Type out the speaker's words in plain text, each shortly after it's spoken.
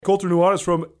Colter Nuanez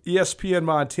from ESPN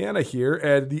Montana here,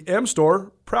 and the M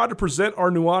Store, proud to present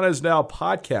our Nuanez Now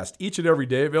podcast each and every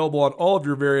day, available on all of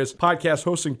your various podcast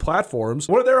hosting platforms.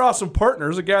 One of their awesome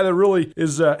partners, a guy that really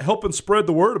is helping spread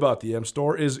the word about the M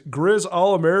Store, is Griz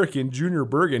All-American Junior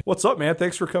Bergen. What's up, man?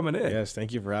 Thanks for coming in. Yes,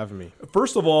 thank you for having me.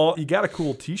 First of all, you got a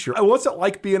cool t-shirt. What's it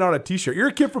like being on a t-shirt? You're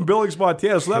a kid from Billings,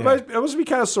 Montana, so that must be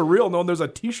kind of surreal knowing there's a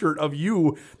t-shirt of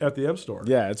you at the M Store.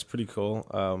 Yeah, it's pretty cool.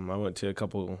 I went to a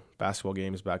couple basketball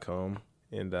games back home,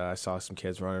 and I saw some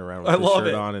kids running around with the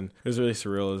shirt on, and it was really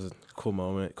surreal. It was a cool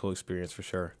moment, cool experience for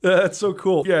sure. That's so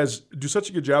cool. You guys do such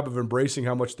a good job of embracing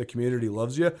how much the community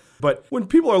loves you. But when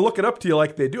people are looking up to you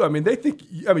like they do, they think,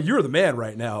 you're the man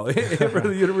right now for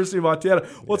the University of Montana.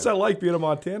 What's that like being a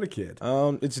Montana kid?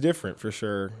 It's different for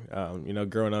sure.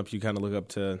 Growing up, you kind of look up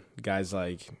to guys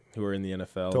like who are in the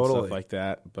NFL and stuff like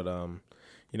that. But,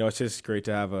 it's just great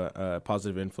to have a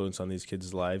positive influence on these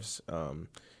kids' lives.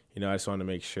 I just want to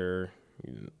make sure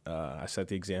I set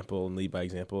the example and lead by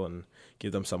example and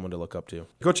give them someone to look up to.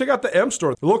 Go check out the M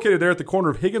Store. They're located there at the corner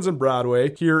of Higgins and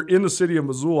Broadway here in the city of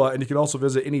Missoula, and you can also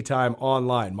visit anytime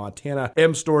online,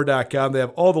 montanamstore.com. They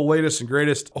have all the latest and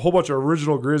greatest, a whole bunch of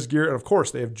original Griz gear, and of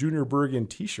course, they have Junior Bergen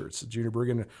t-shirts. Junior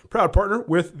Bergen, proud partner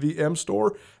with the M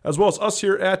Store, as well as us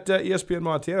here at ESPN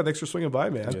Montana. Thanks for swinging by,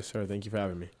 man. Yes, sir. Thank you for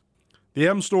having me. The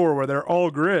M Store, where they're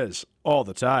all Griz all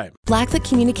the time. Blackfoot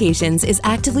Communications is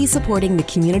actively supporting the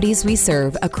communities we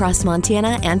serve across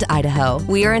Montana and Idaho.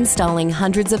 We are installing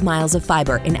hundreds of miles of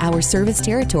fiber in our service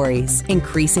territories,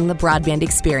 increasing the broadband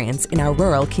experience in our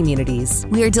rural communities.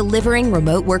 We are delivering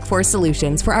remote workforce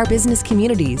solutions for our business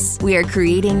communities. We are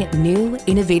creating new,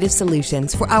 innovative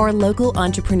solutions for our local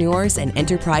entrepreneurs and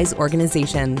enterprise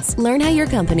organizations. Learn how your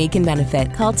company can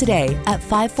benefit. Call today at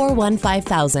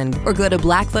 541-5000 or go to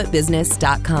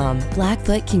blackfootbusiness.com.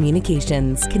 Blackfoot Communications.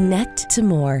 Connect to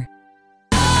more.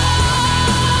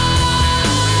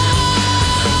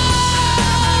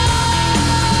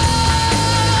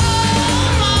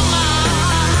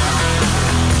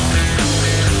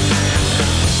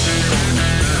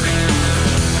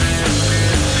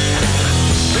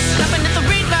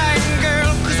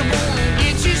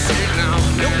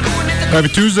 Happy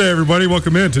Tuesday, everybody.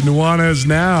 Welcome in to Nuanez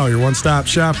Now, your one-stop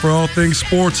shop for all things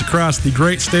sports across the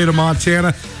great state of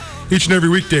Montana. Each and every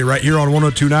weekday right here on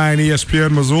 102.9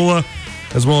 ESPN Missoula,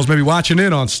 as well as maybe watching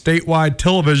in on statewide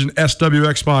television,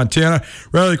 SWX Montana.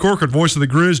 Riley Corcoran, voice of the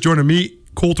Griz, joining me,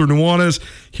 Colter Nuanez,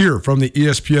 here from the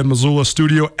ESPN Missoula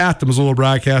studio at the Missoula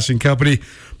Broadcasting Company,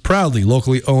 proudly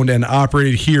locally owned and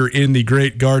operated here in the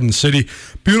great Garden City.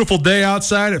 Beautiful day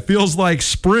outside. It feels like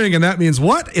spring, and that means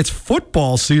what? It's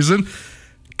football season.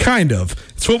 Kind of.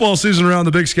 It's football season around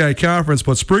the Big Sky Conference,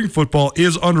 but spring football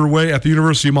is underway at the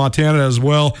University of Montana as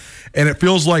well. And it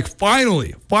feels like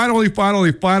finally,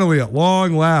 at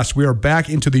long last, we are back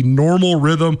into the normal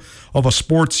rhythm of a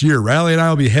sports year. Riley and I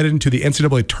will be headed into the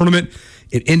NCAA Tournament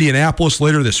in Indianapolis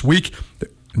later this week.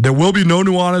 There will be no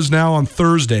Nuanez Now on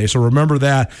Thursday, so remember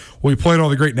that. We'll be playing all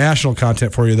the great national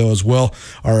content for you, though, as well.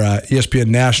 Our ESPN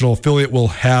National affiliate will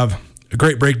have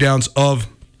great breakdowns of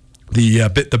the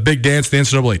big dance, the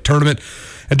NCAA Tournament.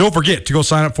 And don't forget to go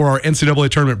sign up for our NCAA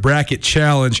Tournament Bracket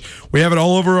Challenge. We have it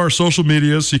all over our social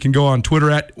medias, so you can go on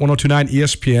Twitter at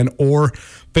 1029ESPN or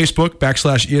Facebook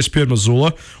 /ESPN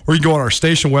Missoula, or you can go on our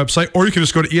station website, or you can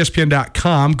just go to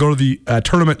ESPN.com, go to the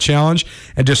Tournament Challenge,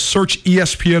 and just search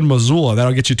ESPN Missoula.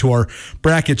 That'll get you to our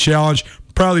Bracket Challenge,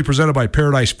 proudly presented by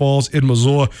Paradise Falls in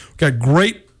Missoula. We've got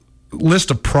great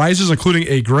list of prizes, including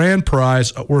a grand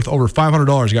prize worth over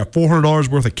 $500. You got $400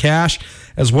 worth of cash,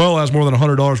 as well as more than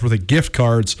 $100 worth of gift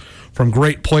cards from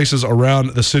great places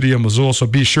around the city of Missoula. So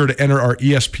be sure to enter our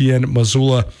ESPN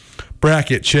Missoula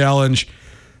Bracket Challenge.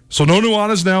 So no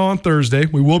Nuanez Now on Thursday.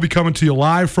 We will be coming to you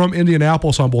live from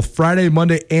Indianapolis on both Friday,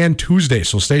 Monday, and Tuesday.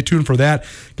 So stay tuned for that.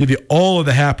 Give you all of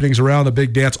the happenings around the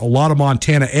big dance, a lot of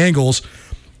Montana angles.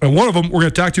 And one of them we're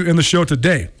going to talk to in the show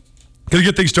today. Going to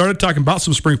get things started talking about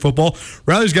some spring football.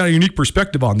 Riley's got a unique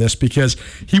perspective on this because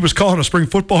he was calling a spring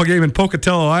football game in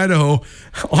Pocatello, Idaho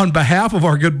on behalf of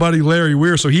our good buddy Larry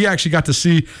Weir. So he actually got to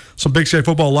see some Big Sky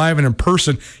football live and in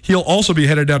person. He'll also be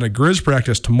headed down to Griz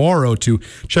practice tomorrow to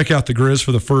check out the Griz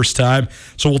for the first time.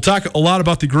 So we'll talk a lot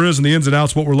about the Griz and the ins and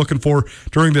outs, what we're looking for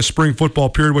during this spring football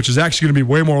period, which is actually going to be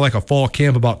way more like a fall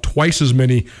camp, about twice as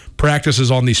many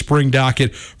practices on the spring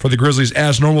docket for the Grizzlies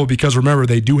as normal, because remember,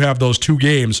 they do have those two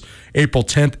games, April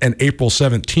 10th and April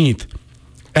 17th.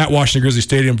 at Washington Grizzly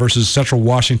Stadium versus Central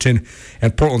Washington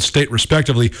and Portland State,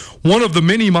 respectively. One of the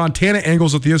many Montana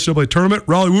angles at the NCAA Tournament,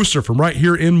 Rollie Worster from right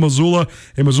here in Missoula,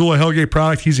 a Missoula Hellgate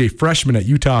product. He's a freshman at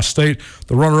Utah State,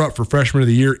 the runner-up for Freshman of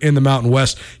the Year in the Mountain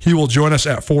West. He will join us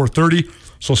at 4:30,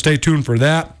 so stay tuned for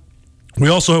that. We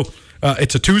also,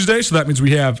 it's a Tuesday, so that means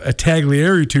we have a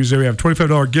Taglieri Tuesday. We have a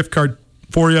 $25 gift card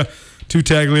for you. 2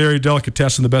 Taglieri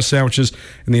Delicatessen, the best sandwiches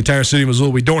in the entire city of Missoula.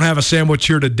 We don't have a sandwich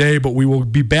here today, but we will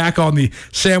be back on the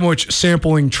sandwich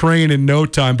sampling train in no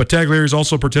time. But Taglieri is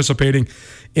also participating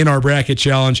in our bracket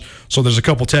challenge, so there's a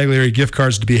couple Taglieri gift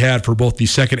cards to be had for both the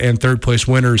second and third place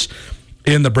winners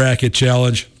in the bracket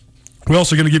challenge. We're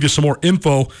also going to give you some more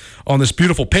info on this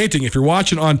beautiful painting. If you're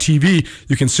watching on TV,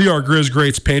 you can see our Griz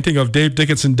Greats painting of Dave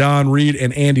Dickinson, Don Reed,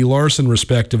 and Andy Larson,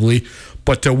 respectively.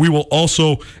 But we will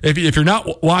also, if you're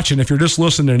not watching, if you're just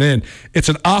listening in, it's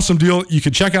an awesome deal. You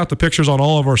can check out the pictures on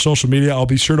all of our social media. I'll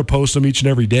be sure to post them each and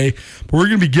every day. But we're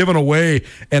going to be giving away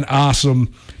an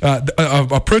awesome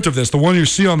a print of this, the one you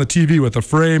see on the TV with the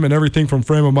frame and everything from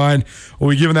Frame of Mind. We'll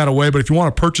be giving that away. But if you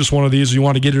want to purchase one of these, or you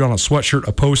want to get it on a sweatshirt,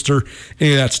 a poster,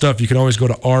 any of that stuff, you can always go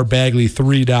to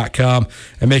rbagley3.com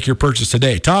and make your purchase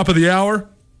today. Top of the hour,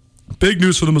 big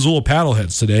news for the Missoula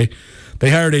Paddleheads today. They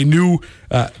hired a new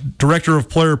director of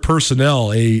player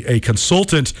personnel, a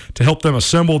consultant to help them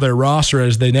assemble their roster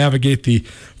as they navigate the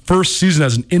first season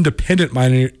as an independent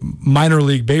minor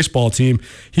league baseball team.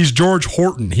 He's George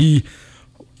Horton. He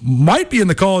might be in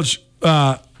the College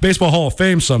Baseball Hall of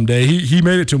Fame someday. He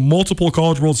made it to multiple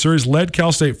College World Series, led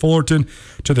Cal State Fullerton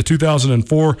to the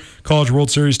 2004 College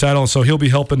World Series title, and so he'll be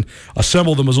helping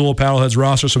assemble the Missoula Paddleheads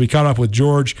roster. So we caught up with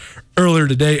George earlier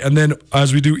today, and then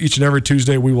as we do each and every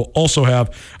Tuesday, we will also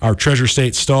have our Treasure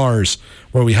State Stars,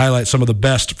 where we highlight some of the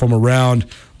best from around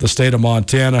the state of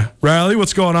Montana. Riley,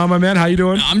 what's going on, my man? How you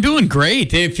doing? I'm doing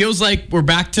great. It feels like we're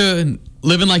back to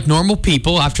living like normal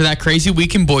people after that crazy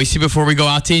week in Boise before we go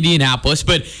out to Indianapolis.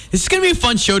 But this is going to be a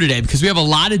fun show today because we have a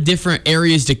lot of different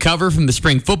areas to cover, from the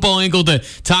spring football angle to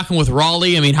talking with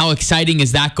Rollie. I mean, how exciting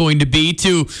is that going to be?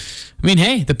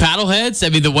 Hey, the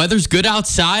Paddleheads, the weather's good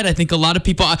outside. I think a lot of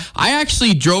people... I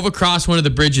actually drove across one of the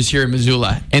bridges here in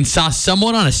Missoula and saw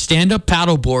someone on a stand-up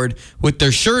paddleboard with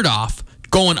their shirt off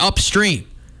going upstream.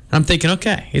 I'm thinking,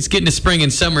 okay, it's getting to spring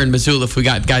and summer in Missoula if we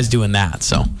got guys doing that.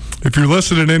 So, if you're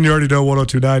listening in, you already know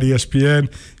 102.9 ESPN.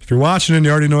 If you're watching in,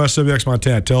 you already know SWX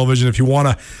Montana Television. If you want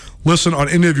to listen on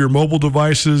any of your mobile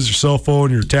devices, your cell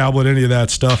phone, your tablet, any of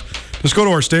that stuff, just go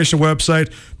to our station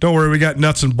website. Don't worry, we got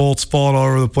nuts and bolts falling all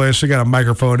over the place. We got a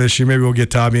microphone issue. Maybe we'll get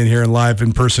Tommy in here and live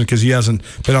in person because he hasn't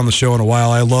been on the show in a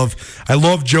while. I love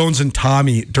Jones and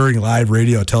Tommy during live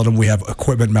radio telling him we have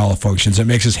equipment malfunctions. It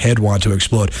makes his head want to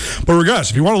explode. But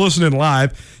regardless, if you want to listen in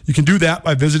live, you can do that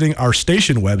by visiting our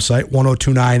station website,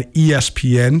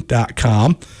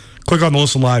 1029ESPN.com. Click on the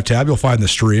Listen Live tab. You'll find the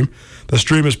stream. The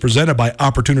stream is presented by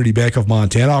Opportunity Bank of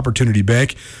Montana. Opportunity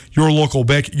Bank, your local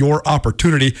bank, your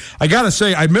opportunity. I got to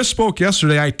say, I misspoke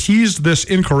yesterday. I teased this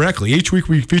incorrectly. Each week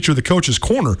we feature the Coach's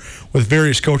Corner with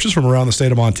various coaches from around the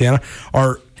state of Montana.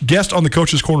 Our guest on the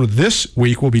Coach's Corner this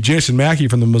week will be Jason Mackey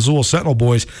from the Missoula Sentinel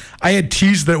Boys. I had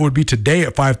teased that it would be today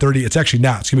at 5:30. It's actually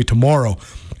not. It's going to be tomorrow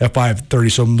at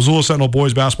 5:30. So Missoula Sentinel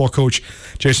Boys basketball coach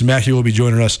Jason Mackey will be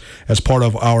joining us as part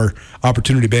of our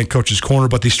Opportunity Bank Coach's Corner.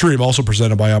 But the stream also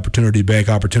presented by Opportunity Bank.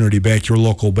 Opportunity Bank, your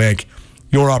local bank,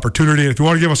 your opportunity. And if you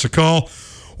want to give us a call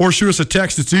or shoot us a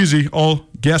text, it's easy. All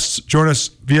guests join us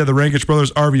via the Rangich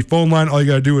Brothers RV phone line. All you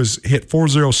got to do is hit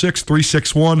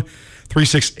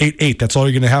 406-361-3688. That's all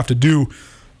you're going to have to do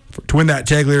to win that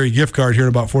Taglieri gift card here in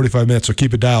about 45 minutes. So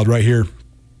keep it dialed right here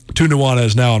to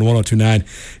Nuanez Now on 102.9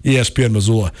 ESPN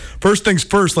Missoula. First things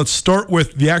first, let's start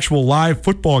with the actual live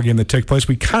football game that took place.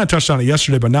 We kind of touched on it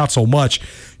yesterday, but not so much.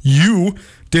 You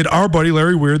did our buddy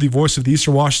Larry Weir, the voice of the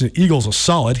Eastern Washington Eagles, a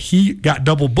solid. He got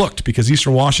double booked because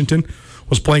Eastern Washington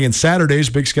was playing in Saturday's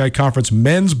Big Sky Conference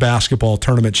men's basketball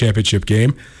tournament championship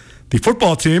game. The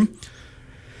football team,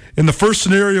 in the first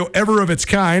scenario ever of its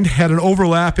kind, had an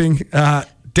overlapping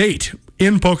date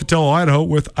in Pocatello, Idaho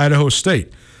with Idaho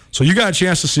State. So you got a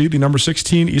chance to see the number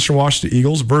 16 Eastern Washington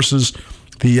Eagles versus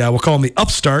the, we'll call them the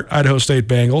upstart Idaho State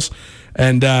Bengals.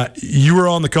 And you were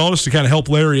on the call just to kind of help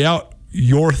Larry out.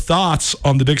 Your thoughts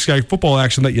on the Big Sky football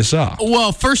action that you saw?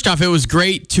 Well, first off, it was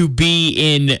great to be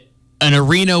in an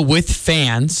arena with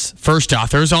fans. First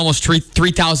off, there was almost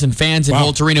 3,000 fans in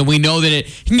Holt Arena. We know that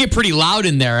it can get pretty loud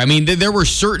in there. I mean, there were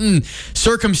certain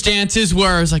circumstances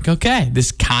where I was like, okay,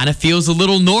 this kind of feels a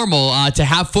little normal to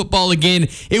have football again.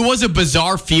 It was a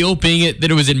bizarre feel, being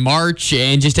that it was in March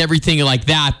and just everything like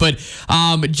that. But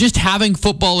just having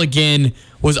football again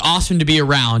was awesome to be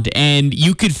around, and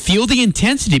you could feel the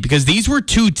intensity because these were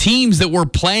two teams that were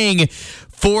playing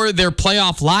for their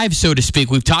playoff lives, so to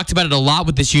speak. We've talked about it a lot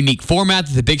with this unique format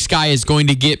that the Big Sky is going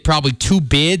to get probably 2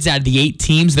 bids out of the 8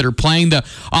 teams that are playing the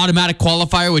automatic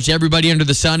qualifier, which everybody under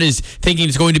the sun is thinking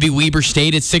is going to be Weber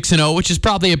State at 6-0, which is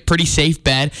probably a pretty safe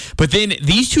bet. But then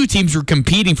these two teams were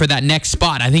competing for that next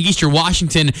spot. I think Eastern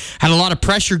Washington had a lot of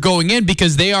pressure going in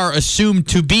because they are assumed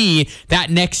to be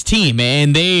that next team.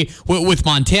 And they, with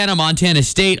Montana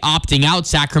State opting out,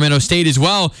 Sacramento State as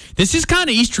well, this is kind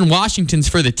of Eastern Washington's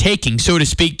for the taking, so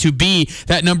to speak, to be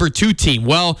that number 2 team.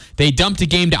 Well, they dumped a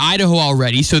game to Idaho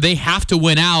already, so they have to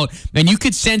win out, and you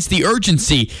could sense the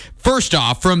urgency. First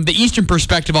off, from the Eastern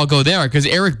perspective, I'll go there, because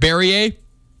Eric Barrier,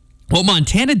 what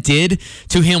Montana did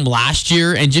to him last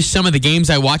year and just some of the games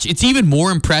I watched, it's even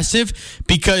more impressive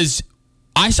because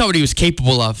I saw what he was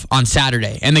capable of on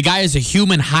Saturday, and the guy is a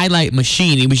human highlight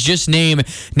machine. He was just named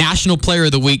National Player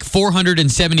of the Week,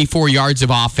 474 yards of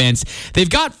offense. They've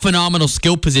got phenomenal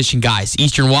skill position guys,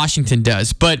 Eastern Washington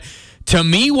does, but to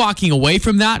me, walking away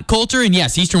from that, Colter, and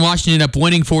yes, Eastern Washington ended up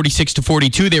winning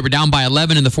 46-42. They were down by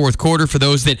 11 in the fourth quarter for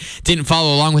those that didn't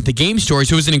follow along with the game story.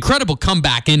 So it was an incredible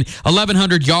comeback in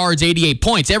 1,100 yards, 88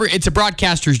 points. It's a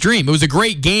broadcaster's dream. It was a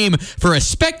great game for a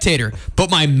spectator. But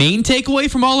my main takeaway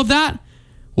from all of that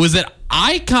was that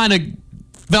I kind of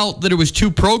felt that it was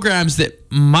two programs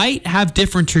that might have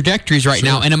different trajectories right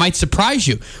now, and it might surprise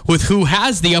you with who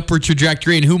has the upward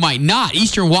trajectory and who might not.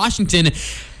 Eastern Washington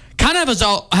kind of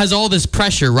has all this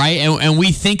pressure, right? And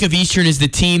we think of Eastern as the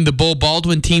team, the Bull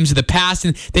Baldwin teams of the past,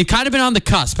 and they've kind of been on the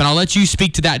cusp, and I'll let you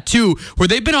speak to that too, where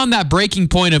they've been on that breaking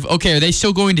point of, okay, are they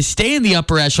still going to stay in the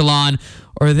upper echelon,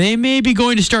 or they may be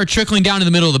going to start trickling down in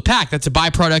the middle of the pack? That's a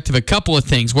byproduct of a couple of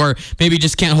things, where maybe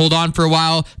just can't hold on for a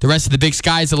while. The rest of the Big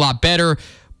Sky is a lot better.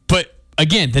 But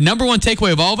again, the number one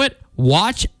takeaway of all of it,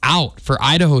 watch out for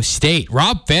Idaho State.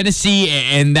 Rob Fennessy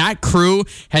and that crew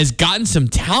has gotten some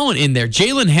talent in there.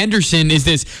 Jalen Henderson is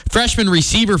this freshman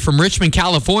receiver from Richmond,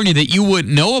 California that you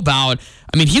wouldn't know about.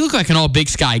 I mean, he looked like an all Big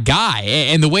Sky guy.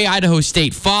 And the way Idaho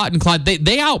State fought and clawed,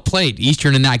 they outplayed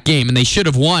Eastern in that game, and they should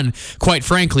have won, quite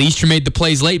frankly. Eastern made the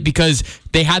plays late because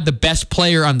they had the best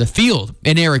player on the field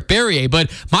in Eric Barrier.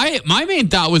 But my main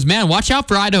thought was, man, watch out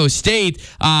for Idaho State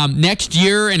next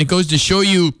year, and it goes to show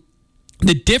you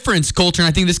the difference, Colter, and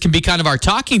I think this can be kind of our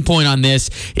talking point on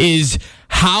this, is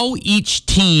how each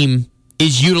team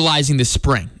is utilizing the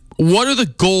spring. What are the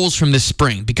goals from this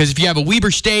spring? Because if you have a Weber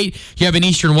State, you have an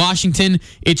Eastern Washington,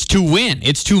 it's to win.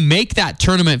 It's to make that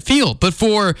tournament field. But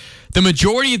for the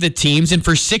majority of the teams, and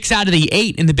for 6 out of the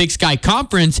 8 in the Big Sky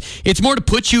Conference, it's more to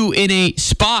put you in a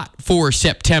spot for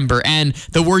September. And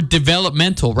the word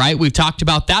developmental, right? We've talked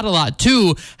about that a lot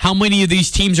too. How many of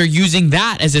these teams are using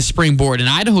that as a springboard? And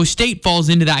Idaho State falls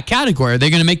into that category. Are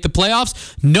they going to make the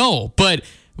playoffs? No. But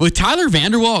with Tyler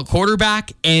Vanderwall at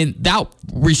quarterback and that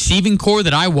receiving core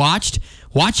that I watched,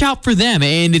 watch out for them.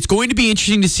 And it's going to be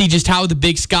interesting to see just how the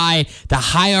Big Sky, the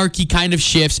hierarchy kind of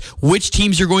shifts, which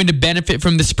teams are going to benefit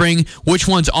from the spring, which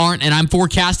ones aren't. And I'm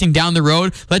forecasting down the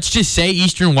road, let's just say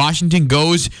Eastern Washington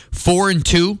goes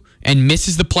 4-2 and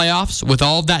misses the playoffs with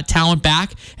all of that talent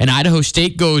back, and Idaho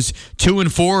State goes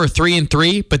 2-4 or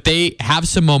 3-3, but they have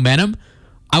some momentum.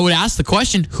 I would ask the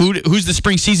question, who's the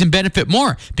spring season benefit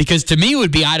more? Because to me, it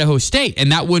would be Idaho State,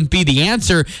 and that wouldn't be the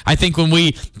answer, I think, when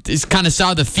we kind of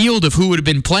saw the field of who would have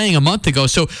been playing a month ago.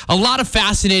 So a lot of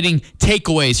fascinating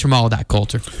takeaways from all of that,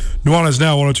 Colter. Nuanez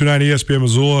Now, 102.9 ESPN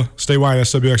Missoula, statewide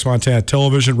SWX Montana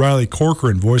Television. Riley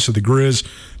Corcoran, voice of the Griz,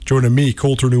 joining me,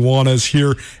 Colter Nuanez,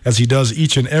 here as he does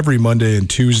each and every Monday and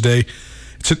Tuesday.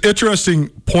 It's an interesting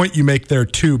point you make there,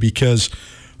 too, because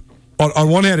on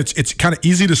one hand, it's kind of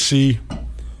easy to see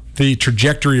the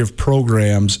trajectory of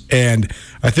programs, and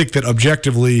I think that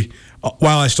objectively,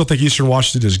 while I still think Eastern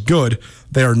Washington is good,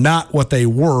 they are not what they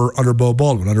were under Bo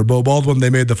Baldwin. Under Bo Baldwin, they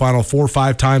made the Final Four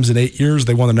 5 times in 8 years.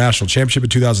 They won the national championship in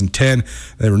 2010.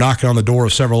 They were knocking on the door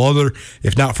of several other,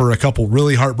 if not for a couple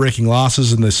really heartbreaking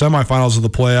losses in the semifinals of the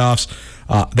playoffs.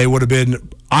 They would have been,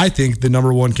 I think, the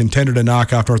number one contender to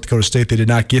knock off North Dakota State. They did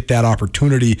not get that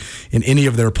opportunity in any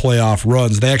of their playoff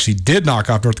runs. They actually did knock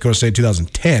off North Dakota State in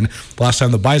 2010. Last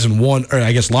time the Bison won, or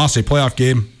I guess lost a playoff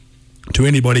game to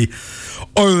anybody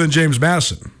other than James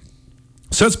Madison.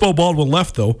 Since Bo Baldwin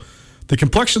left, though, the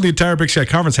complexion of the entire Big Sky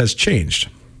Conference has changed.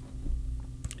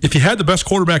 If you had the best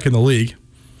quarterback in the league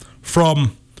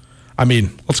from, I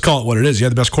mean, let's call it what it is. You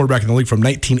had the best quarterback in the league from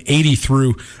 1980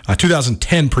 through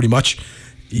 2010, pretty much.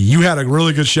 You had a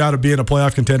really good shot of being a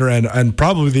playoff contender and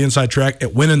probably the inside track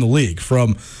at winning the league.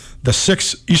 From the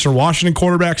 6 Eastern Washington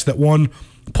quarterbacks that won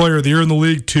Player of the Year in the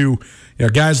league to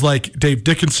guys like Dave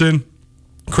Dickinson,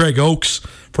 Craig Oakes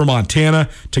for Montana,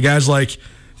 to guys like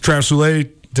Travis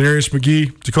Soulé, Darius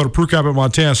McGee, Dakota Prukop at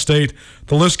Montana State.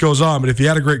 The list goes on, but if you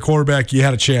had a great quarterback, you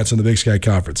had a chance in the Big Sky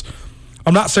Conference.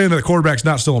 I'm not saying that the quarterback's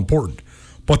not still important,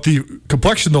 but the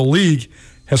complexion of the league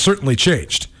has certainly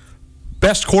changed.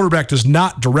 Best quarterback does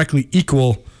not directly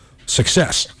equal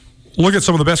success. Look at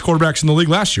some of the best quarterbacks in the league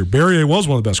last year. Barrier was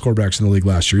one of the best quarterbacks in the league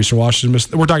last year. Eastern Washington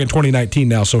missed. We're talking 2019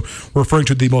 now, so we're referring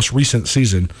to the most recent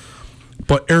season.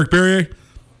 But Eric Barrier,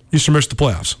 Eastern missed the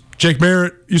playoffs. Jake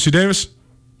Merritt, UC Davis,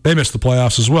 they missed the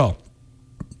playoffs as well.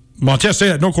 Montana State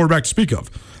had no quarterback to speak of.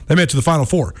 They made it to the Final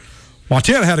Four.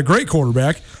 Montana had a great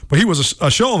quarterback, but he was a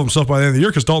shell of himself by the end of the year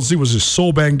because Dalton C was just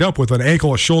so banged up with an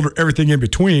ankle, a shoulder, everything in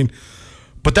between.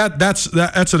 But that's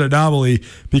an anomaly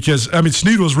because, I mean,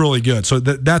 Snead was really good. So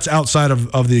that's outside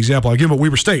of the example. I give it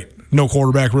Weber State. No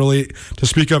quarterback really to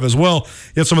speak of as well.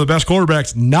 You had some of the best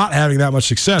quarterbacks not having that much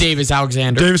success. Davis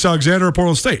Alexander at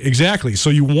Portland State. Exactly.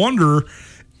 So you wonder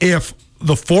if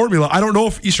the formula, I don't know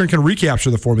if Eastern can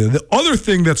recapture the formula. The other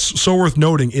thing that's so worth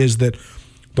noting is that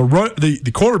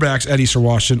the quarterbacks at Eastern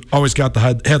Washington always got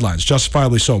the headlines,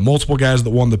 justifiably so. Multiple guys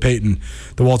that won the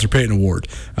Walter Payton Award.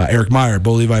 Eric Meyer,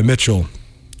 Bo Levi Mitchell,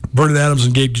 Vernon Adams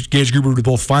and Gage Gruber were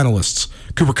both finalists.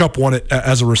 Cooper Kupp won it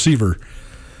as a receiver.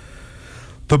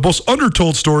 The most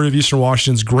undertold story of Eastern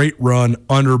Washington's great run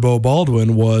under Bo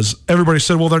Baldwin was everybody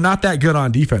said, well, they're not that good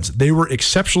on defense. They were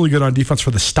exceptionally good on defense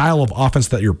for the style of offense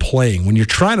that you're playing. When you're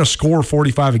trying to score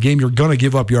 45 a game, you're going to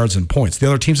give up yards and points. The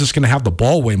other team's just going to have the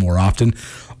ball way more often.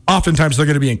 Oftentimes, they're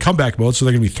going to be in comeback mode, so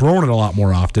they're going to be throwing it a lot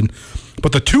more often.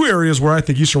 But the two areas where I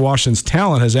think Eastern Washington's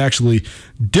talent has actually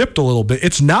dipped a little bit,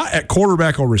 it's not at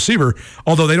quarterback or receiver,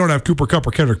 although they don't have Cooper Kupp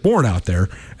or Kendrick Bourne out there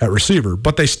at receiver.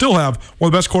 But they still have one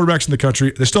of the best quarterbacks in the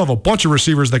country. They still have a bunch of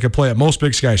receivers that can play at most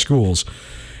Big Sky schools.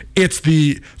 It's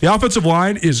the offensive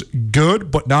line is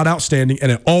good, but not outstanding,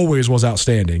 and it always was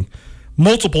outstanding.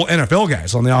 Multiple NFL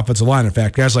guys on the offensive line. In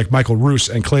fact, guys like Michael Roos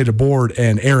and Clay DeBoard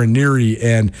and Aaron Neary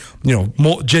and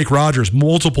Jake Rogers,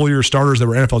 multiple year starters that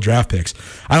were NFL draft picks.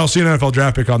 I don't see an NFL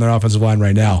draft pick on their offensive line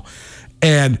right now.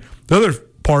 And the other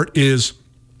part is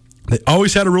they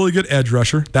always had a really good edge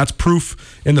rusher. That's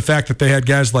proof in the fact that they had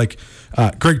guys like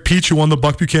Greg Peach, who won the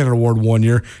Buck Buchanan Award one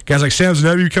year. Guys like Samson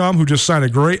Ebukam, who just signed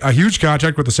a huge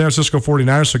contract with the San Francisco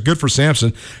 49ers, so good for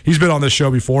Samson. He's been on this show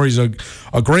before. He's a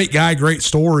great guy, great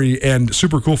story, and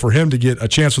super cool for him to get a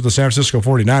chance with the San Francisco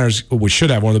 49ers. We should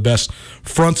have one of the best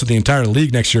fronts of the entire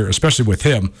league next year, especially with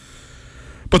him.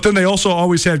 But then they also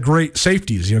always had great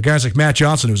safeties. Guys like Matt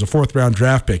Johnson, who was a fourth-round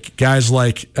draft pick. Guys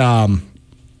like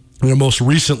most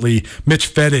recently,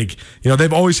 Mitch Fettig.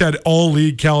 They've always had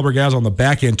all-league caliber guys on the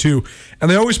back end, too. And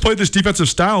they always played this defensive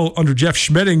style under Jeff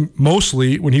Schmedding,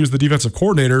 mostly when he was the defensive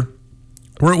coordinator,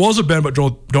 where it was a bend but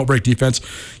don't break defense.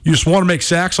 You just want to make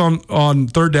sacks on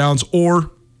third downs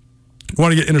or you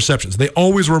want to get interceptions. They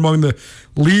always were among the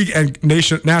league and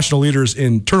national leaders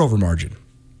in turnover margin.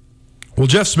 Well,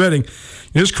 Jeff Schmedding,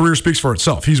 his career speaks for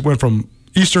itself. He went from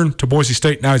Eastern to Boise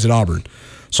State, now he's at Auburn.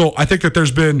 So I think that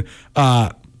there's been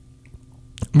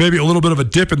maybe a little bit of a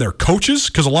dip in their coaches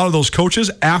because a lot of those coaches,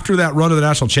 after that run of the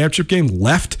national championship game,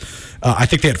 left. I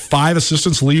think they had 5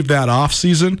 assistants leave that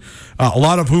offseason, a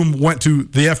lot of whom went to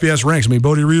the FBS ranks. I mean,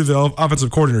 Bodie Reed, the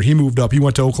offensive coordinator, he moved up. He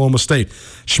went to Oklahoma State.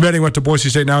 Schmedding went to Boise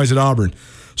State. Now he's at Auburn.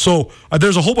 So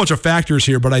there's a whole bunch of factors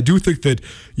here, but I do think that,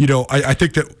 I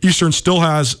think that Eastern still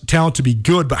has talent to be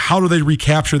good, but how do they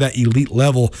recapture that elite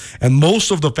level? And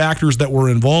most of the factors that were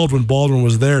involved when Baldwin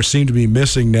was there seem to be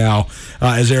missing now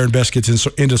as Aaron Best gets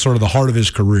into sort of the heart of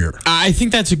his career. I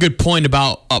think that's a good point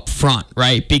about up front,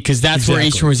 right? Because that's where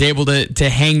Eastern was able to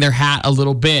hang their hat a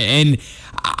little bit. And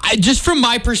just from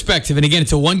my perspective, and again,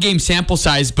 it's a one-game sample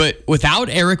size, but without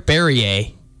Eric Barrier,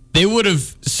 they would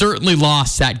have certainly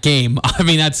lost that game. I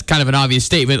mean, that's kind of an obvious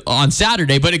statement on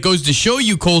Saturday, but it goes to show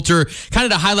you, Colter, kind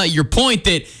of to highlight your point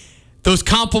that those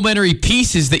complementary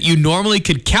pieces that you normally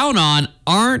could count on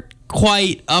aren't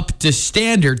quite up to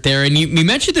standard there. And you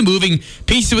mentioned the moving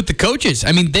pieces with the coaches.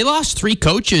 I mean, they lost 3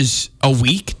 coaches a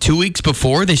week, 2 weeks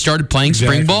before they started playing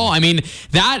spring ball. I mean,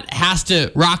 that has to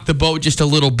rock the boat just a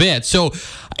little bit. So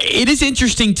it is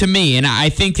interesting to me, and I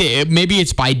think that maybe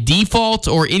it's by default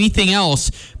or anything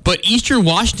else, but Eastern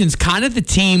Washington's kind of the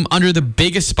team under the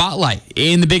biggest spotlight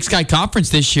in the Big Sky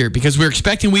Conference this year because we're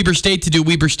expecting Weber State to do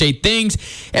Weber State things.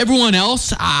 Everyone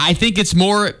else, I think it's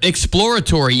more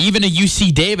exploratory. Even a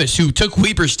UC Davis, who took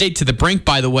Weber State to the brink,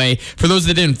 by the way. For those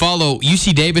that didn't follow,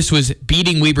 UC Davis was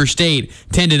beating Weber State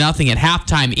 10-0 at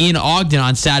halftime in Ogden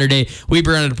on Saturday.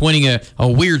 Weber ended up winning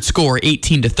a weird score,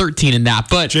 18-13 in that.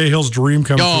 But Jay Hill's dream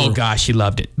coming through. Oh, gosh, he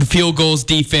loved it. The field goals,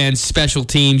 defense, special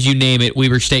teams, you name it,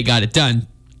 Weber State got it done.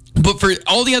 But for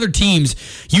all the other teams,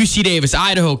 UC Davis,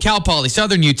 Idaho, Cal Poly,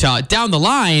 Southern Utah, down the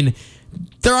line,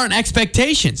 there aren't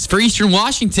expectations. For Eastern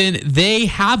Washington, they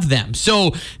have them.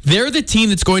 So they're the team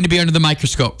that's going to be under the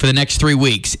microscope for the next 3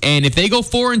 weeks. And if they go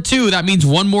 4-2, that means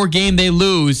one more game they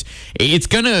lose. It's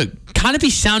going to kind of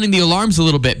be sounding the alarms a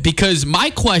little bit, because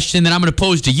my question that I'm going to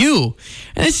pose to you,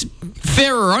 and it's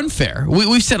fair or unfair.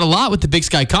 We've said a lot with the Big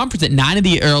Sky Conference that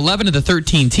 11 of the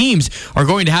 13 teams are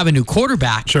going to have a new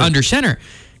quarterback under center.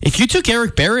 If you took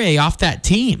Eric Barrier off that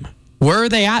team, where are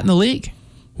they at in the league?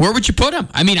 Where would you put him?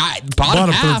 I mean, bottom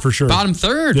half, third for sure. Bottom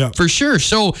third for sure.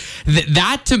 So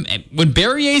when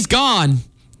Barrier's gone,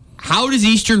 how does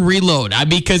Eastern reload?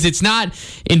 Because it's not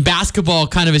in basketball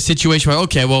kind of a situation where,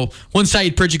 okay, well, one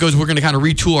side Pritchett goes, we're going to kind of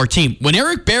retool our team. When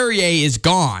Eric Barrier is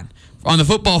gone on the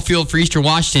football field for Eastern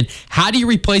Washington, how do you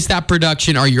replace that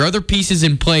production? Are your other pieces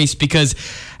in place? Because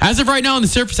as of right now on the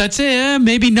surface, I'd say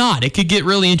maybe not. It could get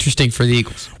really interesting for the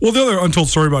Eagles. Well, the other untold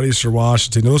story about Eastern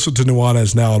Washington, listen to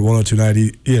Nuanez Now on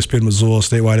 102.9 ESPN Missoula,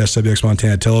 statewide SWX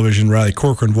Montana Television. Riley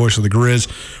Corcoran, voice of the Griz,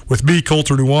 with me,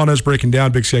 Colter Nuanez, breaking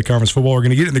down Big Sky Conference football. We're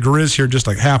going to get in the Griz here in just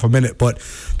like half a minute, but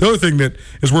the other thing that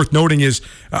is worth noting is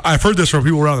I've heard this from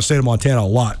people around the state of Montana a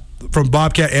lot, from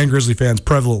Bobcat and Grizzly fans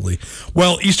prevalently.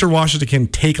 Well, Eastern Washington can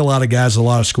take a lot of guys a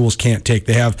lot of schools can't take.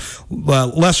 They have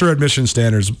lesser admission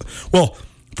standards. Well,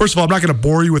 first of all, I'm not going to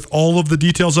bore you with all of the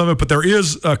details of it, but there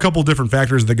is a couple different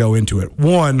factors that go into it.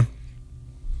 One,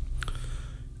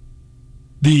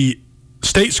 the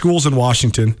state schools in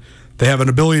Washington, they have an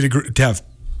ability to have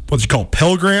what's called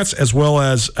Pell Grants, as well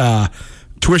as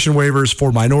tuition waivers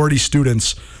for minority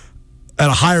students at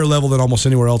a higher level than almost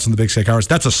anywhere else in the Big Sky Conference.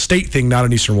 That's a state thing, not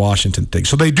an Eastern Washington thing.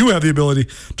 So they do have the ability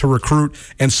to recruit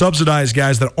and subsidize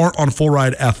guys that aren't on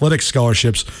full-ride athletic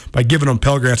scholarships by giving them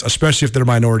Pell Grants, especially if they're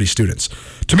minority students.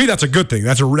 To me, that's a good thing.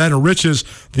 That enriches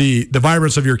the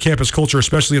vibrance of your campus culture,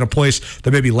 especially in a place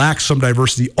that maybe lacks some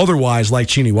diversity otherwise, like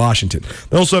Cheney, Washington.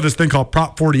 They also have this thing called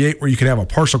Prop 48, where you can have a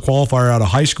partial qualifier out of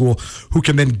high school who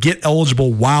can then get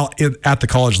eligible while at the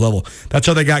college level. That's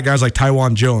how they got guys like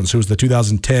Tywan Jones, who was the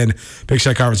 2010 Big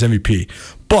Sky Conference MVP.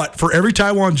 But for every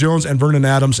Tywan Jones and Vernon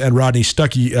Adams and Rodney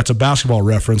Stuckey, that's a basketball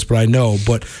reference, but I know.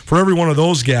 But for every one of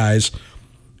those guys,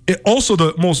 it also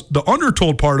the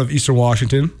undertold part of Eastern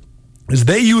Washington is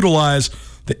they utilize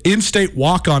the in-state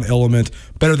walk-on element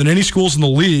better than any schools in the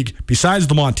league besides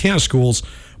the Montana schools.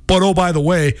 But, oh, by the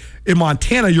way, in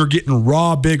Montana, you're getting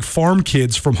raw, big farm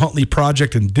kids from Huntley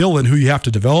Project and Dillon who you have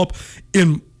to develop.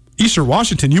 In Eastern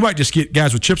Washington, you might just get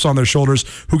guys with chips on their shoulders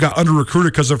who got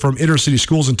under-recruited because they're from inner-city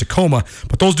schools in Tacoma,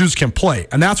 but those dudes can play.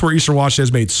 And that's where Eastern Washington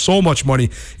has made so much money,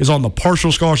 is on the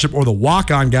partial scholarship or the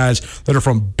walk-on guys that are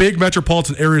from big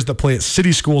metropolitan areas that play at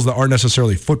city schools that aren't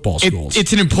necessarily football schools.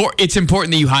 It's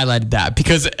important that you highlighted that,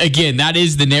 because, again, that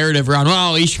is the narrative around,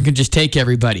 well, Eastern can just take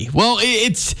everybody. Well,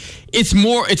 it's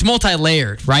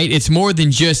multi-layered, right? It's more than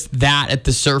just that at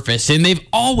the surface. And they've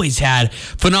always had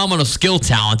phenomenal skill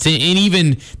talents. And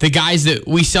even the guys that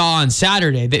we saw on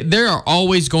Saturday, they are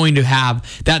always going to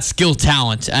have that skill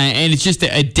talent. And it's just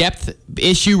a depth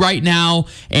issue right now,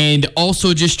 and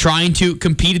also just trying to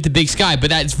compete at the Big Sky. But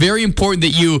that's very important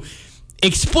that you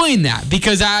explain that,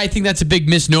 because I think that's a big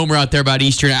misnomer out there about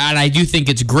Eastern, and I do think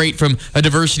it's great from a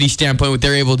diversity standpoint what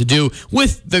they're able to do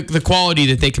with the quality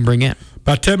that they can bring in.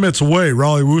 About 10 minutes away,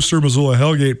 Rollie Worster, Missoula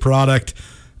Hellgate product,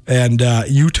 and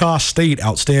Utah State,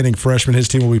 outstanding freshman. His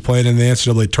team will be playing in the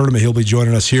NCAA Tournament. He'll be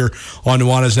joining us here on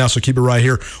Nuanez Now, so keep it right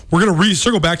here. We're going to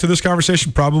circle back to this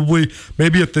conversation probably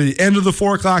maybe at the end of the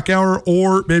 4 o'clock hour,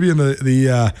 or maybe in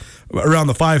the around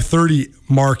the 5:30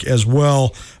 mark as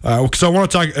well, because I want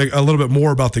to talk a little bit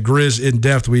more about the Griz in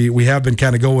depth. We have been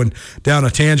kind of going down a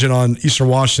tangent on Eastern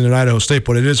Washington and Idaho State,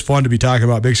 but it is fun to be talking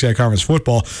about Big Sky Conference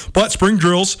football. But spring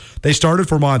drills, they started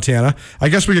for Montana. I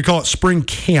guess we could call it spring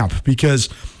camp, because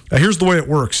here's the way it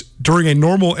works. During a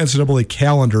normal NCAA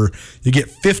calendar, you get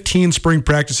 15 spring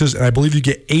practices, and I believe you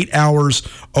get 8 hours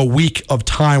a week of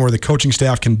time where the coaching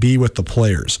staff can be with the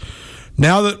players.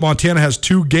 Now that Montana has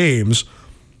 2 games,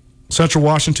 Central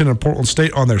Washington and Portland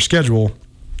State, on their schedule,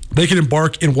 they can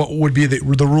embark in what would be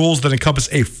the rules that encompass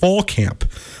a fall camp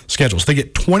schedule. So they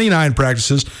get 29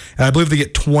 practices, and I believe they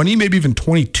get 20, maybe even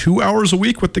 22 hours a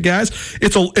week with the guys.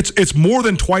 It's more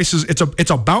than twice as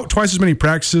it's about twice as many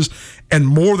practices and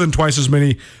more than twice as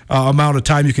many amount of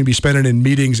time you can be spending in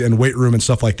meetings and weight room and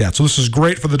stuff like that. So this is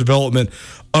great for the development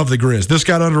of the Griz. This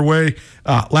got underway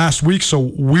last week, so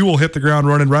we will hit the ground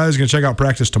running. Riley's going to check out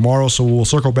practice tomorrow, so we'll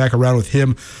circle back around with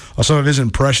him some of his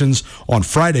impressions on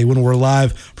Friday when we're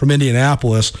live from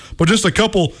Indianapolis. But just a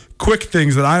couple quick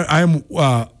things that I'm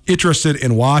interested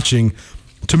in watching.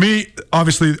 to me,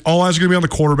 obviously, all eyes are going to be on the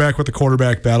quarterback with the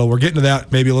quarterback battle. We're getting to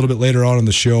that maybe a little bit later on in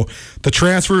the show. The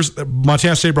transfers,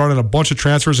 Montana State brought in a bunch of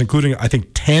transfers, including, I think,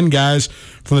 10 guys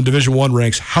from the Division I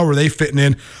ranks. How are they fitting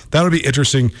in? That'll be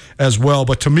interesting as well.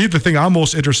 But to me, the thing I'm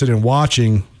most interested in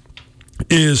watching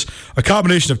is a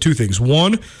combination of two things.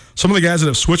 One, some of the guys that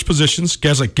have switched positions,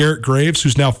 guys like Garrett Graves,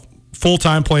 who's now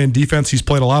full-time playing defense. He's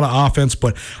played a lot of offense,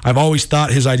 but I've always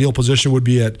thought his ideal position would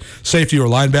be at safety or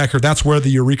linebacker. That's where the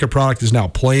Eureka product is now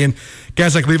playing.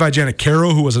 Guys like Levi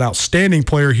Janicaro, who was an outstanding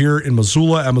player here in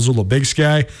Missoula at Missoula Big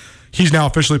Sky. He's now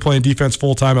officially playing defense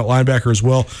full-time at linebacker as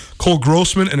well. Cole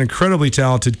Grossman, an incredibly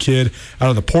talented kid out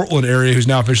of the Portland area who's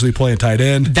now officially playing tight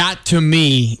end. That, to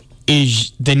me,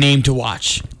 is the name to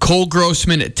watch. Cole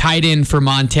Grossman, tight end for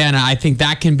Montana. I think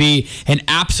that can be an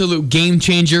absolute game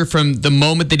changer from the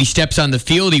moment that he steps on the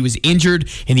field. He was injured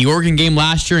in the Oregon game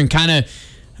last year and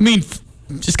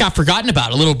just got forgotten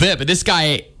about a little bit. But this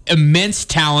guy, immense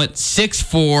talent,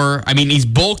 6'4". He's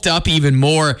bulked up even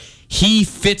more. He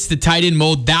fits the tight end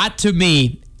mold. That, to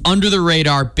me, under the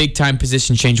radar, big-time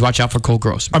position change. Watch out for Cole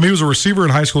Grossman. He was a receiver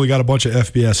in high school. He got a bunch of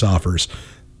FBS offers.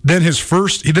 Then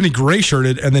he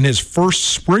gray-shirted, and then his first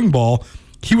spring ball,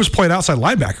 he was playing outside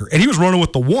linebacker, and he was running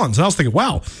with the ones. And I was thinking,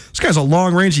 wow, this guy's a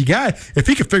long-rangey guy. If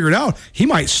he could figure it out, he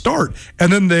might start.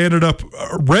 And then they ended up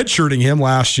redshirting him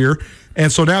last year. And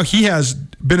so now he has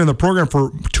been in the program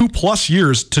for 2+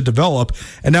 years to develop,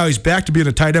 and now he's back to being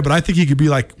a tight end. But I think he could be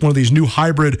like one of these new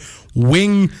hybrid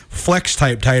wing flex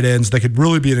type tight ends that could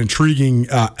really be an intriguing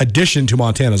addition to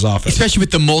Montana's offense. Especially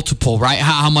with the multiple, right?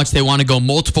 How much they want to go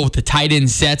multiple with the tight end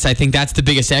sets. I think that's the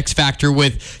biggest X factor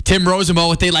with Tim Rosenball.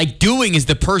 What they like doing is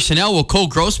the personnel. Well, Cole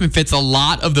Grossman fits a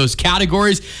lot of those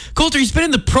categories. Colter, he's been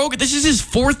in the program. This is his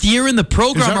 4th year in the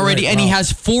program already, right? And he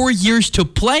has 4 years to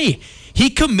play. He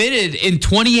committed in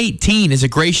 2018 as a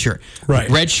gray shirt. Right.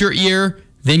 Red shirt year,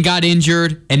 then got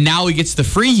injured, and now he gets the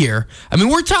free year.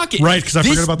 We're talking. Right, because I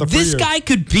forgot about the free year. This guy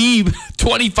could be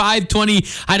 25, 20.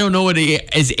 I don't know what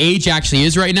his age actually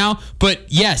is right now, but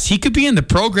yes, he could be in the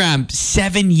program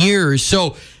 7 years.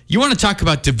 So you want to talk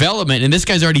about development, and this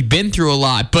guy's already been through a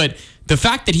lot, but the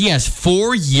fact that he has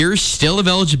 4 years still of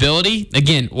eligibility,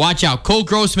 again, watch out. Cole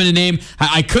Grossman, a name.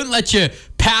 I couldn't let you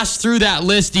pass through that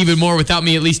list even more without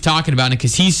me at least talking about it,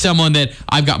 because he's someone that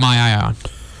I've got my eye on.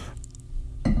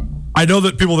 I know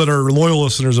that people that are loyal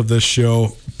listeners of this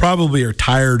show probably are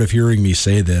tired of hearing me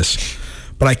say this,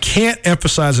 but I can't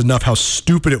emphasize enough how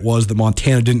stupid it was that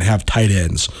Montana didn't have tight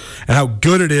ends and how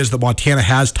good it is that Montana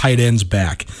has tight ends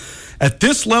back. At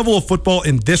this level of football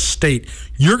in this state,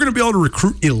 you're going to be able to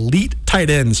recruit elite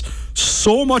tight ends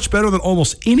so much better than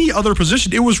almost any other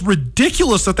position. It was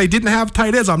ridiculous that they didn't have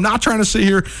tight ends. I'm not trying to sit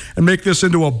here and make this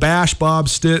into a bash Bob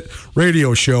Stitt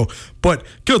radio show, but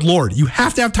good Lord, you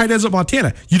have to have tight ends at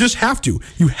Montana. You just have to.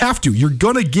 You have to. You're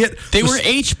going to get... They were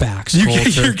H-backs,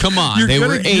 Colter. Come on. They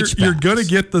were H-backs. You're going to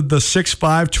get the 6'5",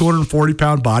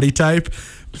 240-pound body type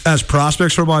as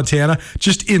prospects from Montana,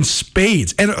 just in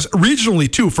spades. And regionally,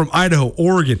 too, from Idaho,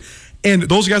 Oregon. And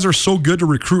those guys are so good to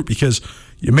recruit because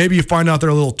maybe you find out they're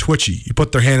a little twitchy. You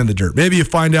put their hand in the dirt. Maybe you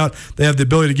find out they have the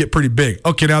ability to get pretty big.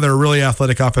 Okay, now they're a really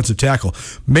athletic offensive tackle.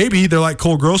 Maybe they're like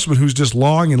Cole Grossman, who's just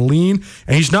long and lean,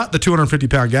 and he's not the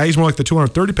 250-pound guy. He's more like the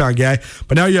 230-pound guy.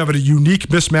 But now you have a unique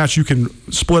mismatch you can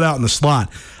split out in the slot.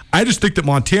 I just think that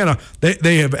Montana,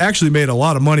 they have actually made a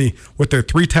lot of money with their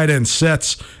 3 tight end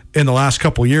sets in the last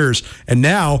couple years. And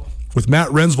now with Matt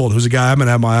Rensvold, who's a guy I'm going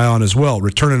to have my eye on as well,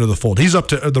 returning to the fold. He's up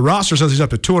to, the roster says he's up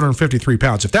to 253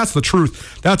 pounds. If that's the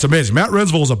truth, that's amazing. Matt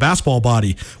Rensvold was a basketball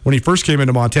body when he first came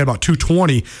into Montana, about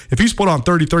 220. If he's put on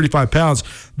 30, 35 pounds,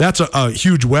 that's a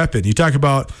huge weapon. You talk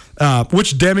about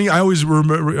which Deming, I always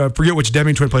forget which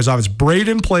Deming twin plays offense.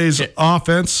 Braden plays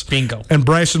offense. Bingo. And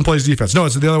Bryson plays defense. No,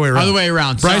 it's the other way around. Other way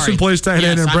around. Bryson plays tight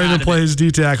end and Braden plays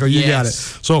D tackle. You got it.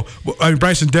 So,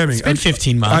 Bryson Deming. It's been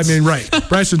 15 months. Right.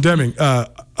 Bryson Deming.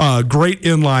 Great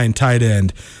inline tight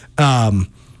end. I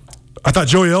thought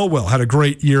Joey Elwell had a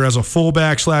great year as a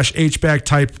fullback / H-back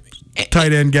type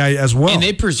tight end guy as well. And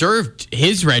they preserved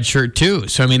his red shirt too.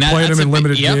 So, that played him in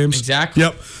limited games. Exactly.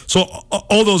 Yep. So,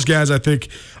 all those guys, I think,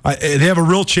 they have a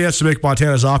real chance to make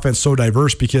Montana's offense so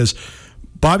diverse because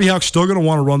Bobby Hauck's still going to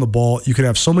want to run the ball. You can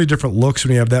have so many different looks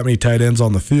when you have that many tight ends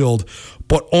on the field.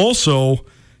 But also,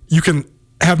 you can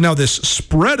have now this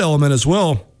spread element as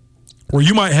well where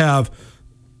you might have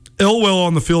Elwell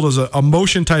on the field as a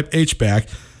motion type H-back,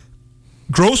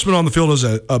 Grossman on the field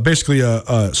as basically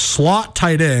a slot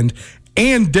tight end,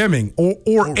 and Deming or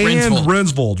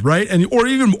Rensvold, right? Or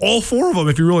even all 4 of them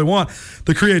if you really want.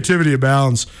 The creativity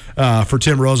abounds for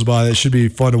Tim Rosenbaugh. It should be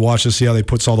fun to watch to see how they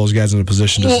puts all those guys in a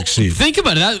position to succeed. Think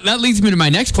about it. That leads me to my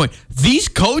next point. These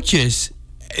coaches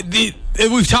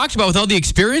we've talked about with all the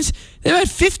experience, they've had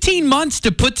 15 months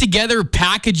to put together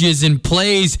packages and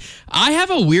plays. I have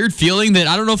a weird feeling that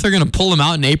I don't know if they're going to pull them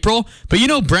out in April, but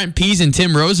Brent Pease and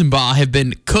Tim Rosenbaugh have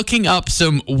been cooking up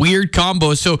some weird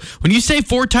combos. So when you say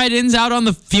 4 tight ends out on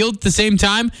the field at the same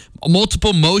time,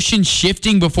 multiple motion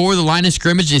shifting before the line of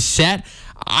scrimmage is set,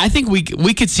 I think we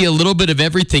could see a little bit of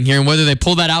everything here, and whether they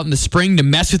pull that out in the spring to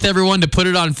mess with everyone, to put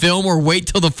it on film, or wait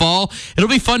till the fall, it'll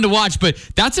be fun to watch. But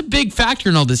that's a big factor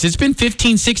in all this. It's been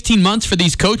 15, 16 months for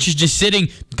these coaches just sitting,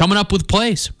 coming up with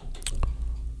plays.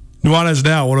 Nuanez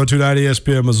Now, 102.9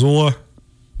 ESPN Missoula,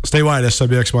 statewide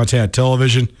SWX Montana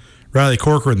Television. Riley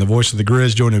Corcoran, the voice of the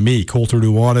Griz, joining me, Colter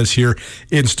Nuanez, here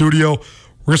in studio.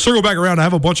 We're going to circle back around. I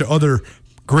have a bunch of other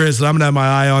Griz that I'm going to have my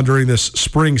eye on during this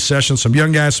spring session. Some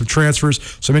young guys, some transfers,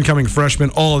 some incoming freshmen,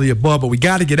 all of the above. But we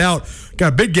got to get out.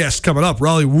 Got a big guest coming up.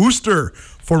 Rollie Worster,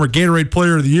 former Gatorade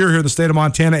Player of the Year here in the state of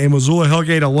Montana, a Missoula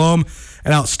Hellgate alum,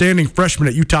 an outstanding freshman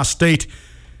at Utah State.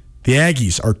 The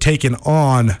Aggies are taking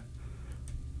on...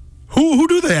 Who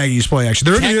do the Aggies play,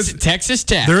 actually? Texas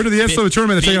Tech. They're into the NCAA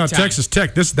Tournament. They're taking on Texas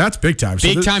Tech. That's big time.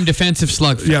 Big time defensive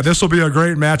slugfest. Yeah, this will be a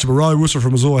great matchup. But Rollie Worster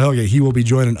from Missoula Hellgate, he will be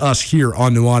joining us here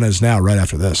on Nuanez Now right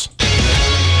after this.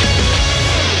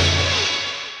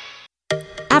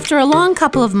 After a long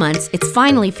couple of months, it's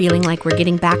finally feeling like we're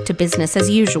getting back to business as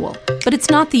usual. But it's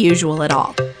not the usual at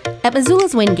all. At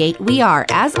Missoula's Wingate, we are,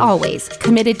 as always,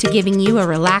 committed to giving you a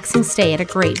relaxing stay at a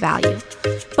great value.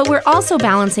 But we're also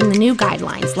balancing the new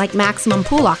guidelines like maximum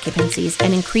pool occupancies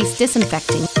and increased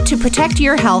disinfecting to protect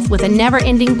your health with a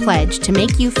never-ending pledge to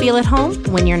make you feel at home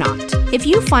when you're not. If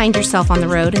you find yourself on the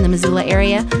road in the Missoula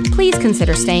area, please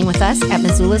consider staying with us at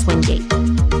Missoula's Wingate.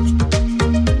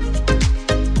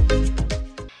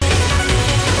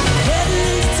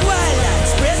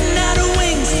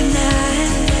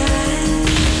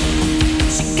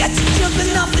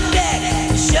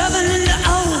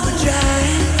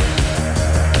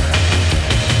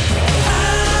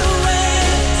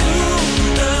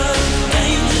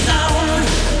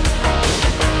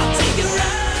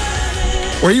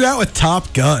 Where are you at with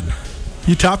Top Gun?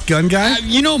 You Top Gun guy?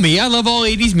 You know me. I love all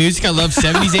 80s music. I love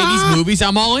 70s, 80s movies.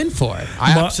 I'm all in for it.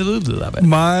 I absolutely love it.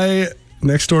 My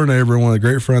next door neighbor, one of the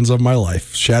great friends of my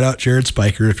life, shout out Jared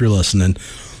Spiker if you're listening,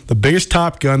 the biggest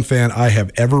Top Gun fan I have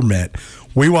ever met.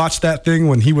 We watched that thing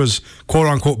when he was, quote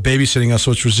unquote, babysitting us,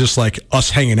 which was just like us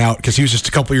hanging out because he was just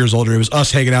a couple years older. It was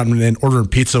us hanging out and ordering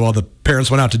pizza while the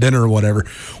parents went out to dinner or whatever.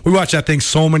 We watched that thing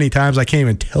so many times. I can't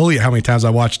even tell you how many times I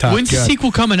watched Top Gun. When's the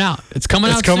sequel coming out? It's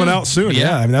coming out soon.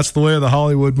 Yeah. I mean, that's the way of the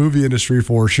Hollywood movie industry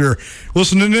for sure.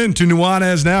 Listening in to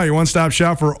Nuanez Now, your one-stop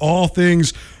shop for all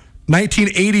things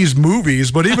 1980s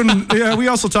movies. But even, we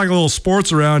also talk a little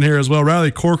sports around here as well.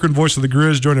 Riley Corcoran, voice of the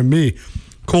Griz, joining me,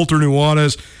 Colter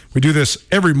Nuanez. We do this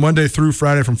every Monday through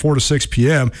Friday from 4 to 6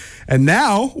 p.m. And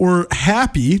now we're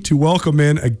happy to welcome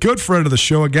in a good friend of the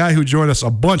show, a guy who joined us a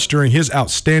bunch during his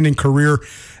outstanding career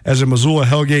as a Missoula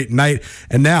Hellgate Knight,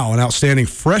 and now an outstanding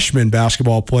freshman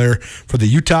basketball player for the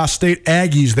Utah State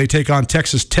Aggies. They take on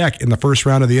Texas Tech in the first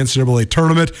round of the NCAA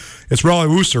Tournament. It's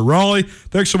Rollie Worster. Rollie,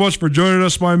 thanks so much for joining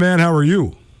us, my man. How are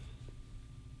you?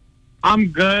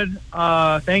 I'm good.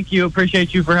 Thank you.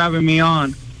 Appreciate you for having me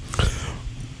on.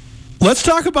 Let's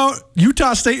talk about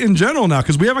Utah State in general now,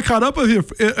 because we haven't caught up with you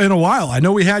in a while. I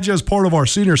know we had you as part of our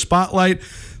senior spotlight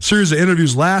series of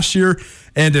interviews last year,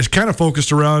 and it's kind of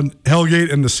focused around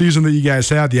Hellgate and the season that you guys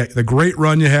had, the great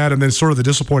run you had, and then sort of the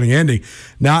disappointing ending,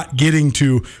 not getting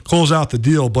to close out the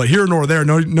deal. But here nor there,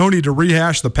 no need to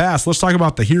rehash the past. Let's talk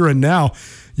about the here and now.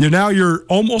 You're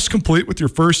almost complete with your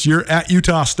first year at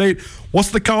Utah State.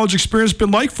 What's the college experience been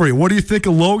like for you? What do you think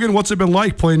of Logan? What's it been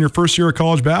like playing your first year of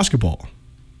college basketball?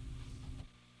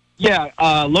 Yeah,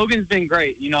 Logan's been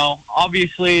great.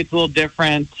 Obviously it's a little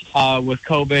different with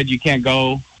COVID. You can't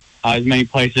go as many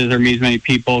places or meet as many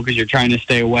people because you're trying to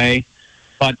stay away.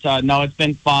 But no, it's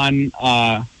been fun.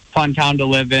 Fun town to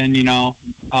live in. Me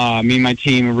and my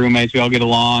team and roommates, we all get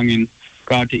along and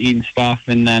go out to eat and stuff.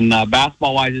 And then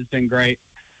basketball-wise, it's been great.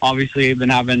 Obviously, I've been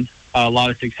having a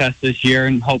lot of success this year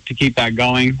and hope to keep that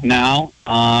going now.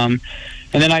 And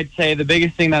then I'd say the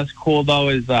biggest thing that's cool, though,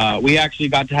 is we actually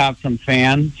got to have some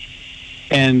fans.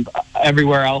 And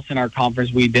everywhere else in our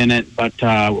conference, we didn't. But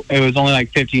it was only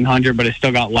like 1,500, but it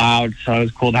still got loud. So it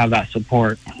was cool to have that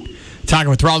support. Talking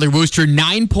with Rollie Worster,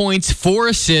 9 points, 4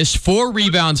 assists, 4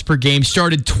 rebounds per game.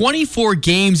 Started 24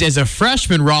 games as a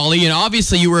freshman, Rollie, and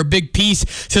obviously you were a big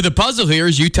piece to the puzzle here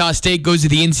as Utah State goes to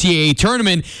the NCAA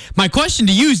Tournament. My question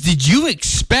to you is, did you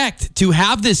expect to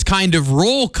have this kind of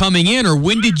role coming in, or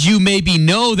when did you maybe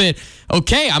know that,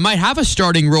 okay, I might have a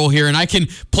starting role here, and I can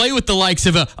play with the likes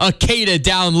of a Kada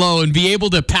down low and be able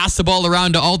to pass the ball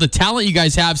around to all the talent you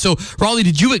guys have. So, Rollie,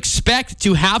 did you expect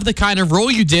to have the kind of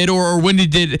role you did, or when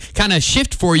did it kind of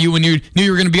shift for you when you knew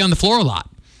you were going to be on the floor a lot?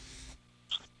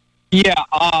 Yeah,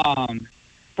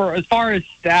 for as far as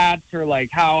stats or like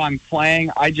how I'm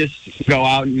playing, I just go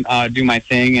out and do my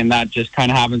thing, and that just kind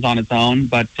of happens on its own.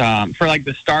 But for like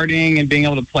the starting and being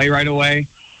able to play right away,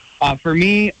 for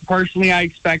me personally, I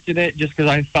expected it just because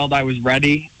I felt I was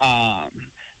ready.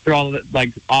 Through all the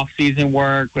like off-season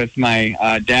work with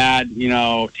my dad,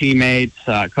 teammates,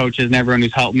 coaches, and everyone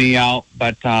who's helped me out.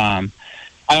 But I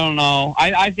don't know.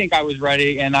 I think I was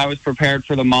ready, and I was prepared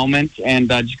for the moment, and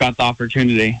just got the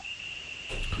opportunity.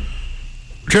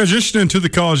 Transitioning to the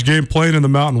college game, playing in the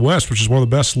Mountain West, which is one of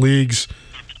the best leagues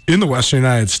in the Western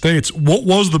United States. What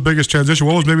was the biggest transition?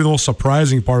 What was maybe the most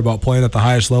surprising part about playing at the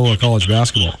highest level of college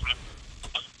basketball?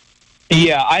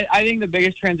 Yeah, I think the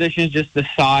biggest transition is just the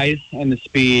size and the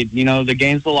speed. The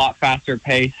game's a lot faster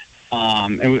paced.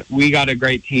 And we got a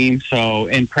great team, so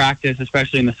in practice,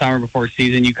 especially in the summer before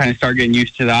season, you kind of start getting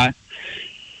used to that.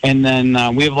 And then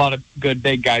we have a lot of good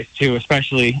big guys, too,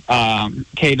 especially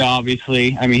Kada,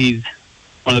 obviously. I mean, he's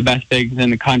one of the best bigs in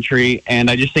the country, and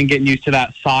I just think getting used to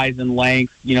that size and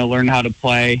length, learning how to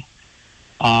play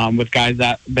with guys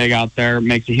that big out there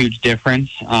makes a huge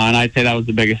difference. And I'd say that was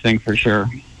the biggest thing for sure.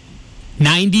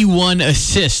 91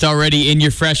 assists already in your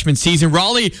freshman season.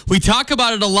 Rollie, we talk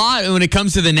about it a lot when it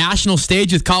comes to the national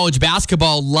stage with college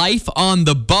basketball, life on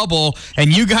the bubble,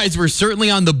 and you guys were certainly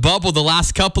on the bubble the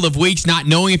last couple of weeks, not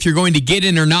knowing if you're going to get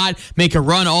in or not, make a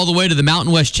run all the way to the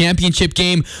Mountain West Championship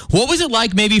game. What was it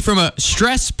like maybe from a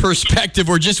stress perspective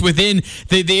or just within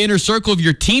the inner circle of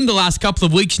your team the last couple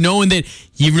of weeks, knowing that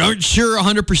you weren't sure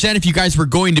 100% if you guys were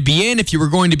going to be in, if you were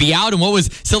going to be out, and what was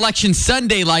Selection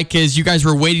Sunday like as you guys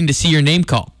were waiting to see your name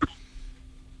called?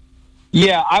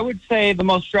 Yeah, I would say the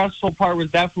most stressful part was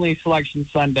definitely Selection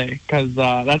Sunday because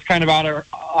that's kind of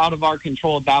out of our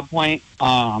control at that point,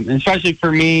 and especially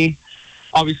for me,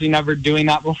 obviously never doing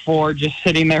that before, just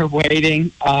sitting there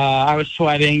waiting. I was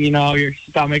sweating, your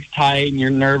stomach's tight and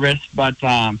you're nervous, but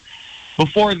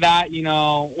before that,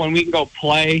 when we can go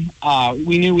play,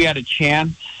 we knew we had a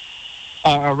chance,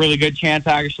 a really good chance,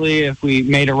 actually, if we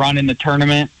made a run in the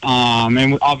tournament.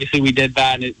 And obviously we did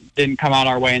that, and it didn't come out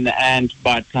our way in the end.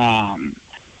 But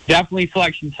definitely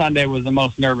Selection Sunday was the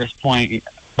most nervous point.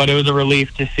 But it was a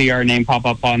relief to see our name pop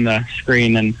up on the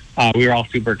screen, and we were all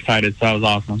super excited, so that was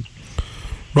awesome.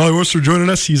 Rollie Worster joining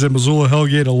us. He's a Missoula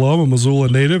Hellgate alum, a Missoula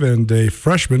native, and a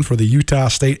freshman for the Utah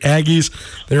State Aggies.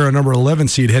 They're a number 11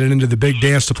 seed headed into the big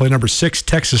dance to play number 6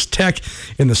 Texas Tech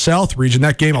in the South region.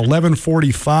 That game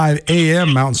 11:45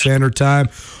 a.m. Mountain Standard Time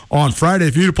on Friday.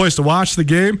 If you need a place to watch the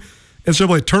game,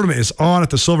 NCAA Tournament is on at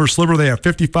the Silver Slipper. They have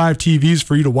 55 TVs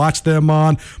for you to watch them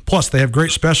on. Plus, they have great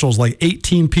specials like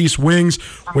 18-piece wings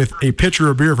with a pitcher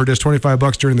of beer for just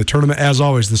 $25 during the tournament. As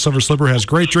always, the Silver Slipper has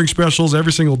great drink specials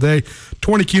every single day,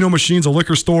 20 Keno machines, a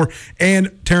liquor store, and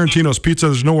Tarantino's Pizza.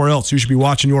 There's nowhere else you should be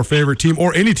watching your favorite team,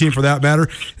 or any team for that matter,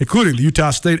 including the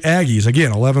Utah State Aggies.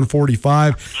 Again,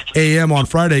 11:45 a.m. on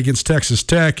Friday against Texas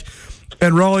Tech.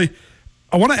 And, Rollie,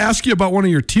 I want to ask you about one of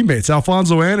your teammates,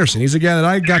 Alfonso Anderson. He's a guy that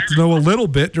I got to know a little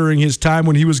bit during his time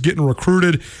when he was getting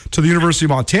recruited to the University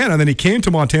of Montana. And then he came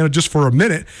to Montana just for a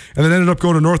minute and then ended up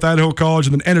going to North Idaho College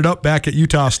and then ended up back at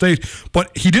Utah State.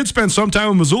 But he did spend some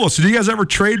time in Missoula. So do you guys ever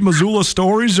trade Missoula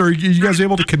stories, or are you guys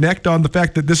able to connect on the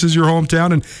fact that this is your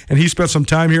hometown and he spent some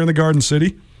time here in the Garden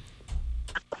City?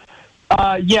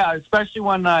 Yeah, especially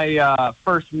when I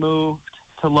first moved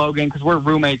to Logan, because we're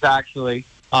roommates, actually.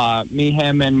 Me,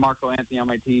 him, and Marco Anthony on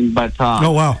my team. But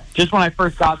oh, wow. Just when I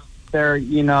first got there,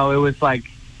 it was like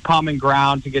common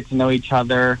ground to get to know each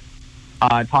other,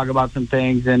 talk about some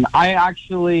things. And I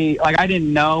actually, I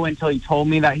didn't know until he told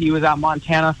me that he was at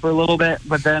Montana for a little bit.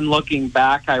 But then looking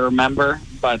back, I remember.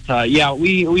 But, yeah,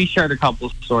 we shared a couple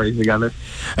of stories together.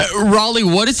 Rollie,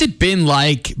 what has it been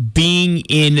like being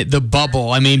in the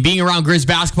bubble? I mean, being around Griz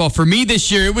basketball, for me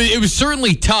this year, it was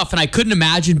certainly tough, and I couldn't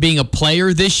imagine being a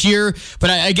player this year. But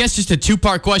I guess just a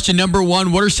two-part question. Number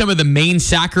one, what are some of the main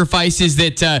sacrifices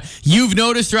that you've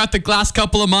noticed throughout the last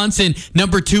couple of months? And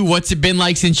number two, what's it been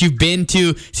like since you've been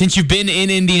in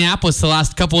Indianapolis the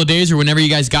last couple of days, or whenever you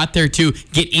guys got there, to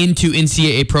get into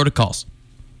NCAA protocols?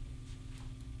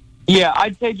 Yeah,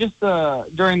 I'd say just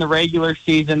during the regular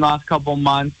season, last couple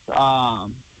months, I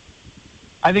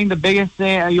think the biggest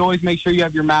thing, you always make sure you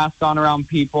have your mask on around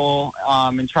people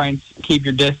and try and keep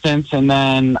your distance. And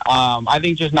then I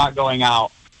think just not going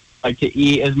out, to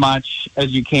eat as much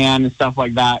as you can and stuff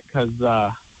like that, because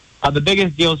the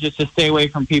biggest deal is just to stay away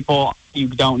from people you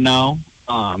don't know.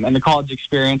 And the college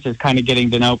experience is kind of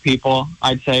getting to know people,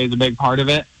 I'd say, is a big part of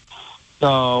it.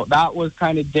 So that was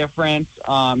kind of different.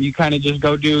 You kind of just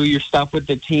go do your stuff with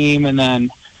the team, and then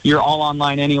you're all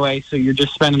online anyway, so you're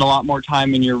just spending a lot more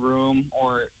time in your room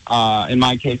or, in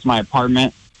my case, my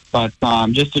apartment. But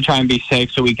just to try and be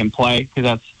safe so we can play, because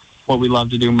that's what we love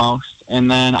to do most. And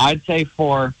then I'd say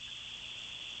for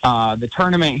the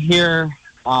tournament here,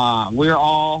 we were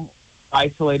all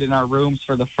isolated in our rooms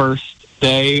for the first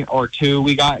day or two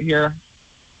we got here.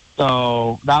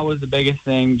 So that was the biggest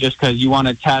thing, just because you want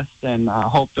to test and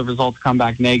hope the results come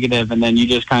back negative, and then you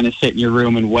just kind of sit in your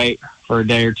room and wait for a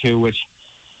day or two, which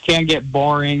can get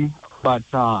boring. But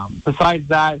besides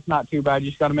that, it's not too bad. You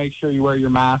just got to make sure you wear your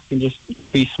mask and just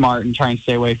be smart and try and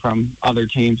stay away from other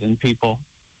teams and people.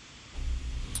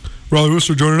 Rollie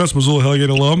Worster joining us, Missoula Hellgate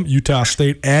alum, Utah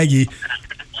State Aggie.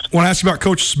 I want to ask you about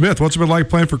Coach Smith. What's it been like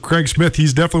playing for Craig Smith?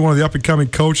 He's definitely one of the up-and-coming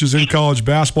coaches in college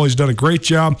basketball. He's done a great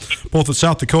job both at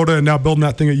South Dakota and now building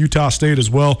that thing at Utah State as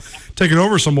well, taking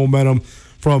over some momentum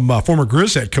from former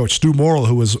Griz head coach Stu Morrill,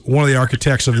 who was one of the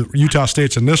architects of Utah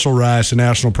State's initial rise to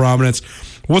national prominence.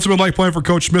 What's it been like playing for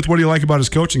Coach Smith? What do you like about his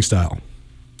coaching style?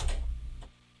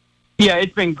 Yeah,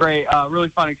 it's been great. Really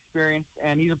fun experience,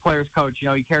 and he's a player's coach. You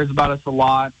know, he cares about us a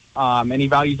lot, and he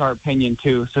values our opinion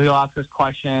too. So he'll ask us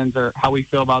questions or how we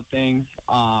feel about things,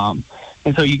 and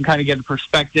so you can kind of get a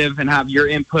perspective and have your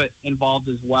input involved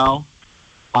as well.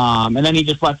 And then he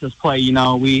just lets us play. You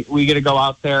know, we get to go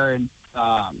out there, and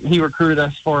he recruited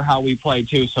us for how we play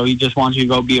too. So he just wants you to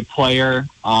go be a player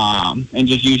and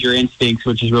just use your instincts,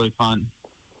 which is really fun.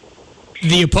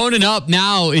 The opponent up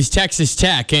now is Texas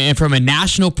Tech, and from a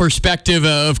national perspective,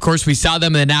 of course, we saw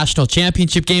them in the national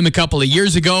championship game a couple of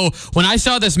years ago. When I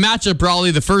saw this matchup,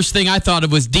 Rollie, the first thing I thought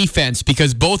of was defense,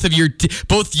 because both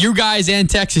you guys and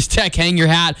Texas Tech hang your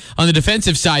hat on the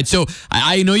defensive side. So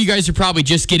I know you guys are probably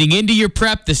just getting into your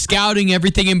prep, the scouting,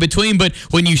 everything in between, but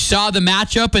when you saw the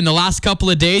matchup in the last couple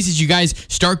of days as you guys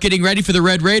start getting ready for the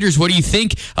Red Raiders, what do you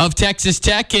think of Texas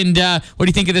Tech, and what do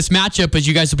you think of this matchup as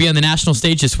you guys will be on the national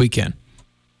stage this weekend?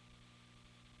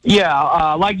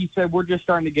 Yeah, like you said, we're just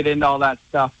starting to get into all that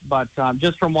stuff. But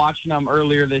just from watching them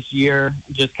earlier this year,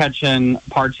 just catching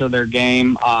parts of their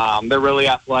game, they're really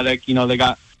athletic. You know, they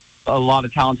got a lot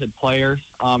of talented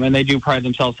players, and they do pride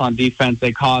themselves on defense.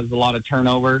 They cause a lot of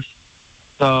turnovers.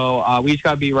 So we just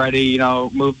got to be ready, you know,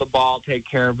 move the ball, take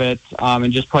care of it,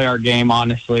 and just play our game,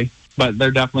 honestly. But they're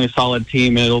definitely a solid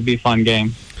team, and it'll be a fun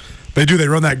game. They do. They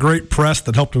run that great press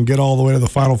that helped them get all the way to the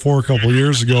Final Four a couple of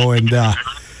years ago, and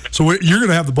so you're going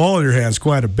to have the ball in your hands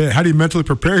quite a bit. How do you mentally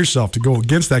prepare yourself to go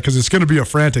against that? Because it's going to be a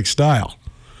frantic style.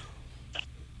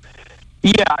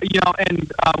 Yeah, you know, and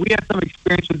we had some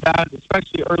experience with that,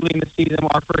 especially early in the season.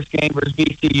 Our first game versus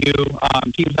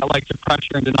VCU, teams that like to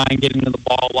pressure and deny and get into the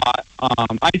ball a lot.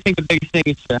 I think the biggest thing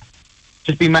is to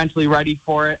just be mentally ready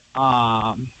for it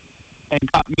and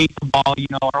meet the ball, you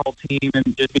know, our whole team,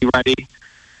 and just be ready.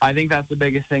 I think that's the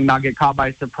biggest thing, not get caught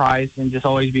by surprise and just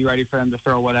always be ready for them to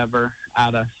throw whatever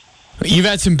at us. You've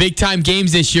had some big-time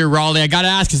games this year, Rollie. I got to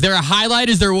ask, is there a highlight?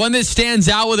 Is there one that stands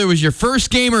out, whether it was your first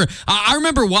game or... I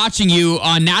remember watching you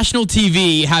on national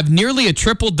TV have nearly a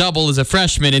triple-double as a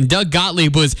freshman, and Doug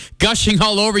Gottlieb was gushing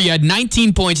all over you. Had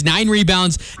 19 points, 9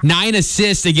 rebounds, 9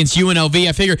 assists against UNLV.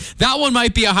 I figure that one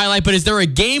might be a highlight, but is there a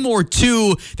game or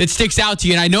two that sticks out to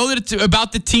you? And I know that it's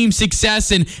about the team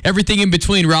success and everything in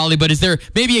between, Rollie, but is there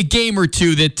maybe a game or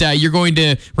two that you're going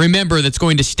to remember that's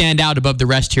going to stand out above the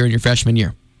rest here in your freshman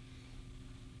year?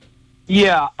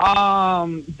 Yeah,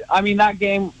 I mean, that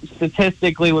game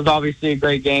statistically was obviously a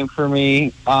great game for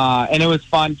me, and it was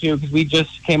fun, too, because we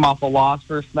just came off a loss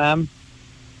versus them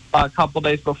a couple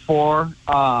days before,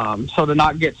 so to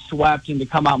not get swept and to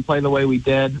come out and play the way we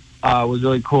did was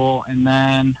really cool. And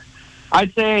then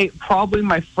I'd say probably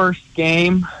my first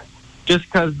game, just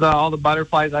because all the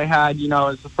butterflies I had, you know,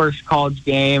 it's the first college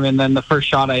game, and then the first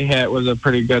shot I hit was a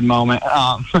pretty good moment.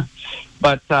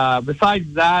 But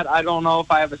besides that, I don't know if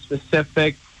I have a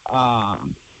specific. Yeah,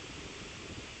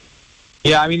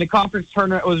 I mean, the conference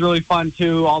tournament was really fun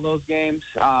too. All those games,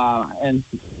 and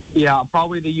yeah,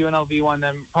 probably the UNLV one.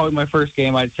 Then probably my first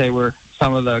game, I'd say, were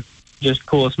some of the just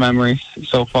coolest memories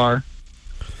so far.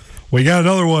 We got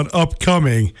another one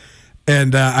upcoming,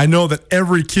 and I know that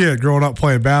every kid growing up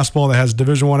playing basketball that has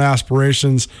Division I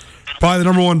aspirations, probably the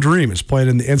number one dream is playing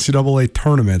in the NCAA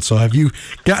tournament. So have you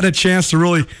gotten a chance to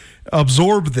really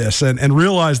absorb this and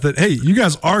realize that, hey, you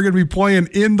guys are going to be playing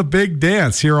in the big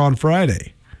dance here on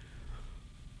Friday?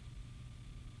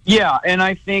 Yeah, and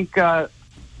I think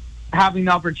having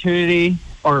the opportunity,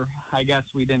 or I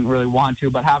guess we didn't really want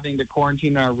to, but having to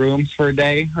quarantine our rooms for a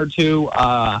day or two,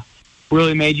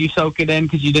 really made you soak it in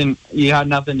because you had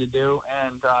nothing to do.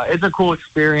 And it's a cool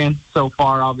experience so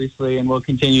far, obviously, and will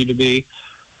continue to be.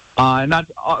 And that's,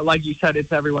 like you said,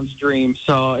 it's everyone's dream.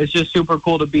 So it's just super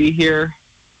cool to be here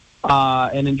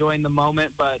and enjoying the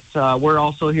moment. But we're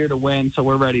also here to win, so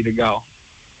we're ready to go.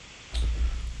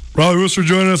 Rollie Worster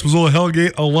joining us, Missoula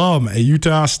Hellgate alum, a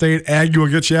Utah State Aggie.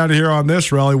 We'll get you out of here on this,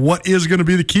 Rollie. What is going to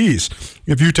be the keys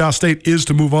if Utah State is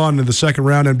to move on to the second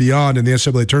round and beyond in the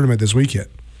NCAA tournament this weekend?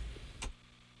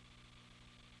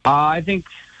 I think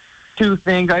two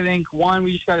things. I think, one,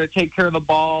 we just got to take care of the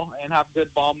ball and have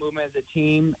good ball movement as a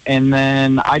team. And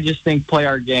then I just think play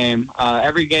our game.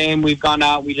 Every game we've gone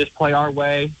out, we just play our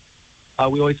way.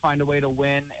 We always find a way to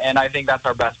win, and I think that's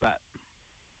our best bet.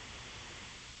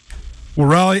 Well,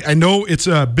 Rollie, I know it's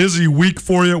a busy week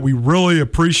for you. We really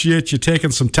appreciate you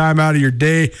taking some time out of your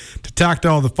day to talk to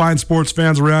all the fine sports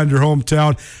fans around your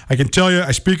hometown. I can tell you,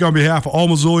 I speak on behalf of all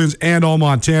Missoulians and all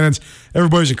Montanans.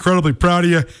 Everybody's incredibly proud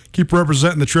of you. Keep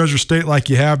representing the Treasure State like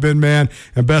you have been, man,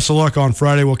 and best of luck on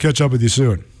Friday. We'll catch up with you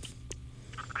soon.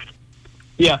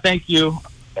 Yeah, thank you.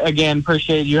 Again,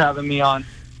 appreciate you having me on.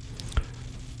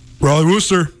 Rollie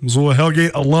Worster, Missoula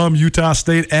Hellgate alum, Utah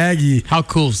State Aggie. How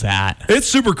cool is that? It's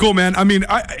super cool, man. I mean,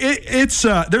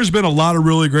 there's been a lot of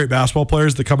really great basketball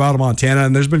players that come out of Montana,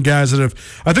 and there's been guys that have,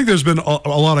 I think there's been a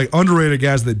lot of underrated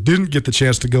guys that didn't get the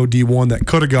chance to go D1 that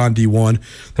could have gone D1.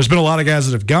 There's been a lot of guys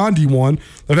that have gone D1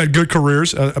 that have had good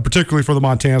careers, particularly for the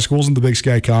Montana schools in the Big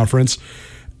Sky Conference.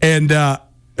 And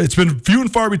it's been few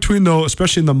and far between, though,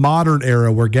 especially in the modern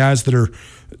era, where guys that are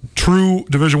true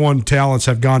Division I talents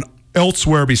have gone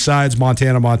elsewhere besides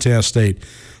Montana State.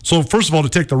 So first of all, to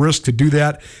take the risk to do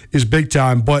that is big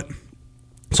time, but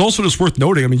it's also just worth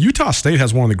noting, I mean, Utah State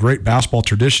has one of the great basketball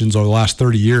traditions over the last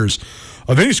 30 years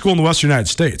of any school in the Western United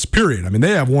States, period. I mean,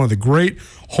 they have one of the great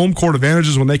home court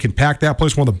advantages when they can pack that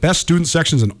place, one of the best student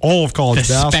sections in all of college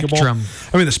basketball. Spectrum.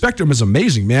 I mean, the Spectrum is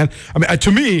amazing, man. I mean,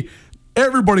 to me,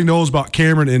 everybody knows about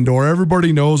Cameron Indoor.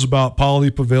 Everybody knows about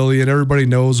Pauley Pavilion. Everybody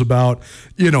knows about,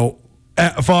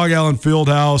 Fog Allen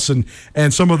Fieldhouse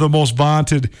and some of the most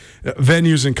vaunted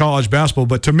venues in college basketball.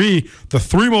 But to me, the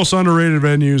three most underrated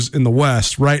venues in the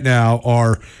West right now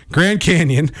are Grand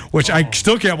Canyon, which I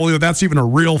still can't believe that's even a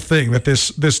real thing, that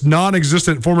this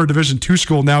non-existent former Division II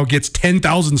school now gets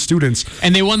 10,000 students.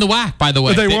 And they won the WAC, by the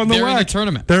way. They won the WAC. In the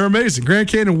tournament. They're amazing. Grand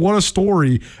Canyon, what a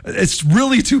story. It's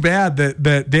really too bad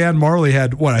that Dan Marley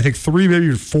had, I think 3,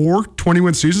 maybe 4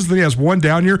 20-win seasons. Then he has one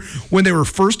down year. When they were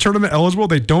first tournament eligible,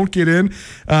 they don't get in.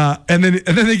 And then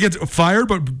they get fired,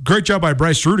 but great job by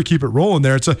Bryce Drew to keep it rolling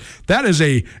there. That is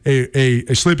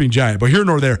a sleeping giant. But here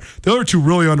nor there, the other two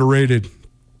really underrated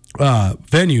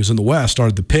venues in the West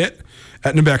are the Pit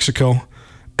at New Mexico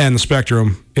and the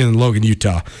Spectrum in Logan,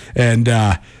 Utah. And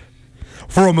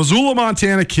for a Missoula,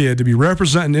 Montana kid to be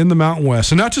representing in the Mountain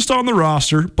West, and not just on the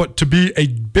roster, but to be a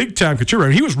big-time contributor. I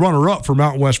mean, he was runner-up for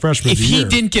Mountain West Freshman of the Year.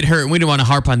 If he didn't get hurt, we don't want to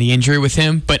harp on the injury with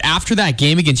him, but after that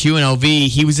game against UNLV,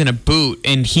 he was in a boot,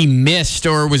 and he missed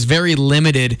or was very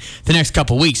limited the next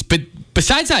couple weeks. But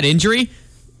besides that injury,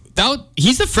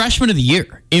 he's the Freshman of the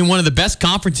Year in one of the best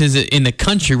conferences in the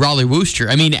country, Rollie Worster.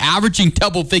 I mean, averaging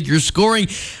double-figure scoring.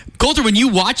 Colter, when you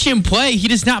watch him play, he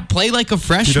does not play like a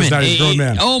freshman. He does not. He's a grown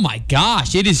man. Oh, my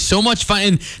gosh. It is so much fun.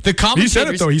 And the commentators... He said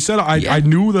it, though. He said, I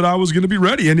knew that I was going to be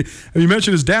ready. And you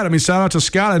mentioned his dad. I mean, shout out to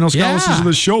Scott. I know Scott listens to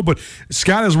this show, but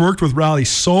Scott has worked with Rollie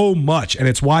so much, and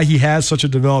it's why he has such a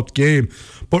developed game.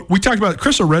 But we talked about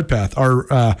Krista Redpath,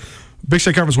 our Big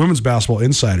Sky Conference women's basketball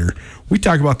insider. We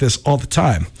talk about this all the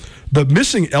time. The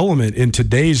missing element in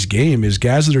today's game is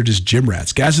guys that are just gym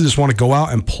rats, guys that just want to go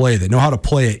out and play. They know how to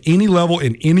play at any level,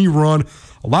 in any run.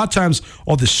 A lot of times,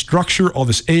 all this structure, all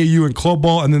this AAU and club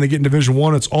ball, and then they get in Division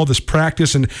I, it's all this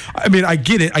practice. And, I mean, I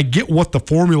get it. I get what the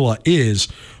formula is.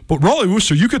 But Rollie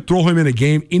Worster, you could throw him in a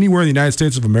game anywhere in the United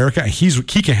States of America, and he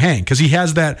can hang because he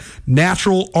has that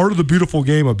natural art of the beautiful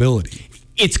game ability.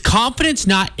 It's confidence,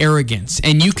 not arrogance.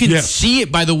 And you can see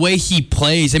it by the way he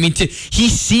plays. I mean, he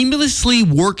seamlessly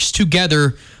works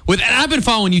together with, and I've been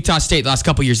following Utah State the last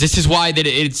couple of years. This is why that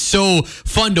it's so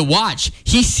fun to watch.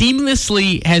 He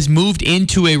seamlessly has moved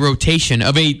into a rotation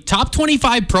of a top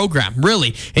 25 program,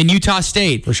 really, in Utah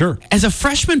State. For sure. As a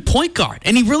freshman point guard.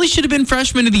 And he really should have been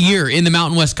Freshman of the Year in the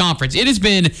Mountain West Conference. It has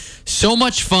been so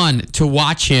much fun to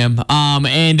watch him.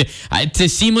 And to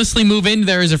seamlessly move into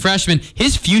there as a freshman,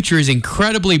 his future is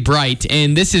incredibly bright.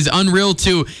 And this is unreal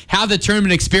to have the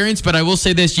tournament experience. But I will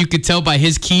say this, you could tell by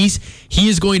his keys, he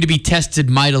is going to be tested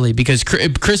mightily because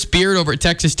Chris Beard over at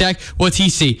Texas Tech, what's he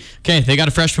see? Okay, they got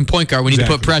a freshman point guard. We need to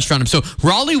put pressure on him. So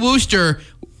Rollie Worster,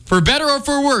 for better or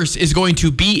for worse, is going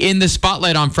to be in the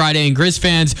spotlight on Friday. And Griz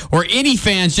fans, or any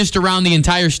fans just around the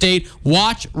entire state,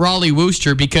 watch Rollie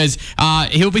Worster because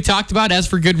he'll be talked about, as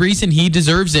for good reason. He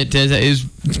deserves it.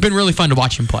 It's been really fun to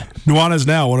watch him play. Nuanez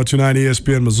Now, 102.9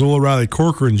 ESPN Missoula. Riley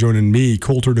Corcoran joining me,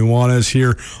 Colter Nuanez,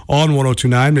 here on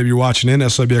 102.9. Maybe you're watching in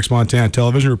SIBX Montana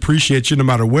Television. We appreciate you no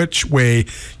matter which way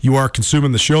you are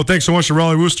consuming the show. Thanks so much to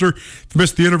Rollie Worster. If you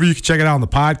missed the interview, you can check it out on the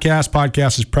podcast.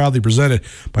 Podcast is proudly presented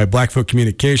by Blackfoot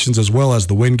Communications as well as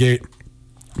the Wingate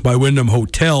by Wyndham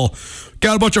Hotel.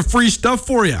 Got a bunch of free stuff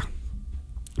for you.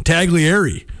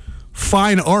 Taglieri,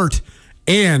 fine art,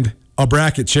 and a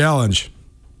bracket challenge.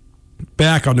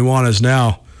 Back on Nuanez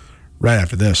Now, right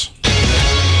after this.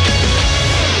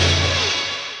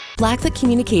 Blackfoot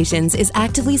Communications is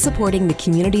actively supporting the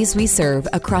communities we serve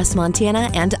across Montana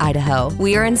and Idaho.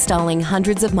 We are installing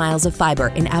hundreds of miles of fiber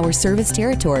in our service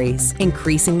territories,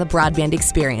 increasing the broadband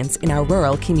experience in our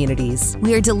rural communities.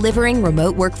 We are delivering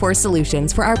remote workforce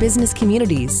solutions for our business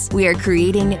communities. We are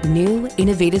creating new,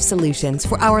 innovative solutions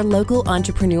for our local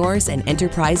entrepreneurs and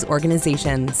enterprise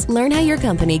organizations. Learn how your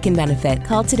company can benefit.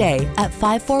 Call today at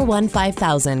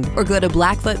 541-5000 or go to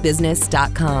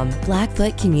blackfootbusiness.com.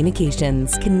 Blackfoot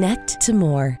Communications. Connect to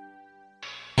more.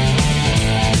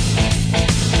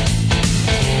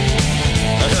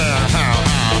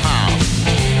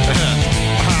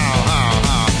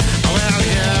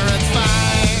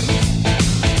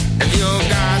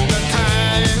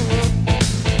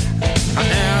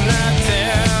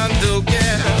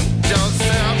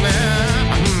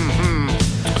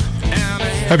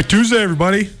 Happy Tuesday,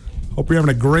 everybody. Hope you're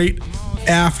having a great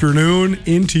afternoon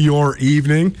into your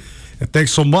evening. And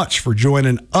thanks so much for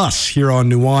joining us here on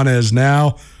Nuanez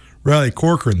Now. Riley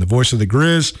Corcoran, the voice of the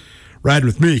Griz, riding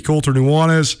with me, Colter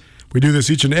Nuanez. We do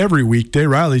this each and every weekday.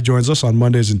 Riley joins us on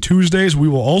Mondays and Tuesdays. We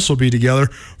will also be together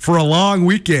for a long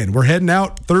weekend. We're heading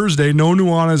out Thursday. No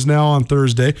Nuanez Now on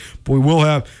Thursday, but we will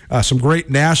have some great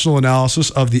national analysis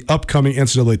of the upcoming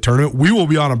NCAA tournament. We will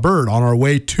be on a bird on our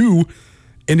way to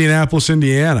Indianapolis,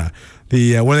 Indiana.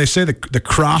 The what do they say? The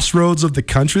crossroads of the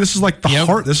country. This is like the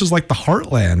heart. This is like the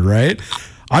heartland, right?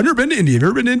 I've never been to Indy. Have you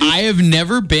ever been to Indy? I have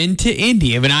never been to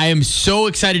Indy, and I am so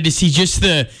excited to see just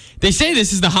the. They say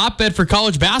this is the hotbed for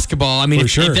college basketball. I mean,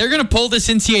 if they're going to pull this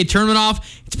NCAA tournament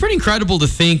off, it's pretty incredible to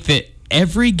think that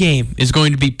every game is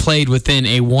going to be played within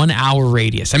a 1 hour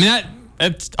radius. I mean,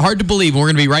 it's hard to believe. We're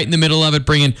going to be right in the middle of it,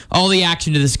 bringing all the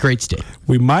action to this great state.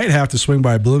 We might have to swing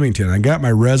by Bloomington. I got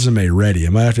my resume ready.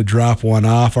 I might have to drop one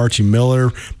off. Archie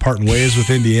Miller parting ways with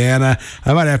Indiana.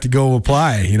 I might have to go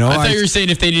apply. You know, I thought you were saying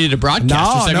if they needed a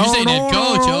broadcaster. You're saying head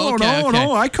coach.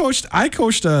 No. I coached. I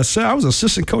was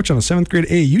assistant coach on a 7th grade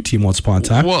AAU team once upon a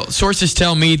time. Well, sources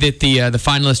tell me that the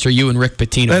finalists are you and Rick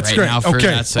Pitino now for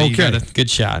that. So you got a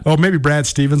good shot. Oh, maybe Brad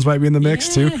Stevens might be in the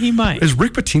mix too. He might. Is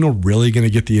Rick Pitino really going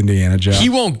to get the Indiana job? He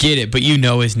won't get it, but you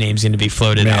know his name's going to be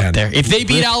floated out there. If they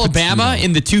beat Alabama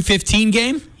in the 2:15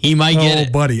 game, he might get it.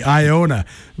 Oh, buddy, Iona,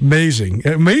 amazing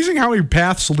how many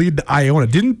paths lead to Iona.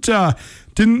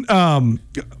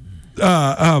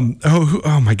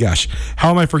 Oh my gosh, how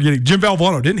am I forgetting? Jim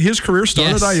Valvano, didn't his career start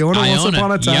at Iona once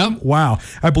upon a time? Yep. Wow,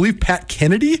 I believe Pat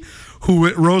Kennedy,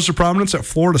 who rose to prominence at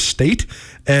Florida State,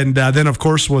 and then of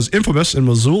course was infamous in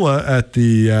Missoula at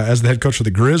as the head coach of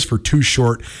the Griz for 2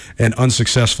 short and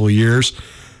unsuccessful years.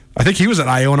 I think he was at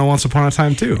Iona once upon a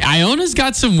time too. Iona's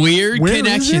got some weird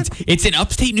connections. It's in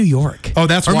upstate New York. Oh,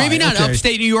 that's why. Or maybe not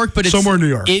upstate New York, but it's somewhere in New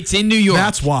York. It's in New York.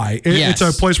 That's why. It's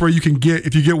a place where you can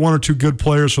if you get 1 or 2 good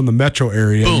players from the metro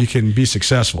area, you can be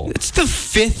successful. It's the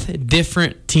 5th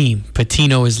different team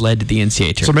Pitino has led to the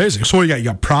NCAA tournament. It's amazing. So what you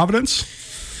got Providence.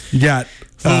 You got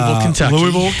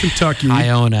Louisville, Kentucky.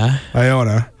 Iona.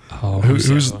 Oh,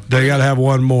 they got to have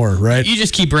one more, right? You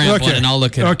just keep rambling and I'll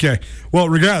look at it. Okay. Well,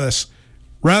 regardless,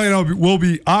 Riley and I will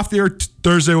be off the air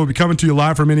Thursday. We'll be coming to you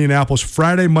live from Indianapolis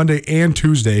Friday, Monday, and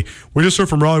Tuesday. We just heard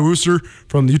from Rollie Worster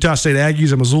from the Utah State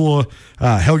Aggies, a Missoula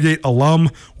Hellgate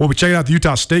alum. We'll be checking out the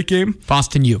Utah State game.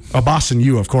 Boston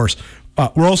U, of course.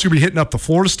 We're also going to be hitting up the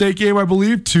Florida State game, I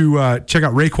believe, to check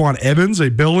out Raekwon Evans, a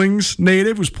Billings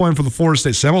native who's playing for the Florida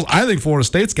State Seminoles. I think Florida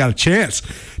State's got a chance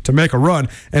to make a run.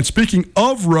 And speaking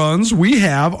of runs, we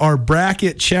have our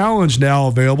bracket challenge now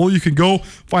available. You can go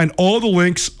find all the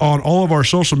links on all of our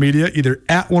social media, either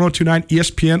at 1029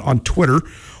 ESPN on Twitter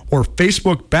or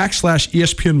Facebook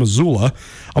 /ESPN Missoula.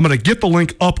 I'm going to get the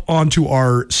link up onto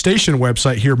our station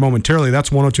website here momentarily. That's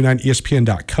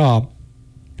 1029ESPN.com.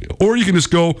 Or you can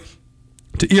just go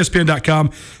to ESPN.com,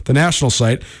 the national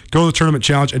site, go to the tournament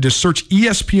challenge, and just search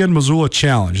ESPN Missoula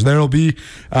Challenge. There'll be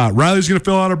Riley's going to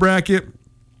fill out a bracket.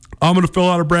 I'm going to fill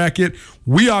out a bracket.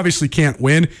 We obviously can't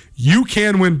win. You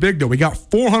can win big, though. We got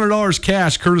 $400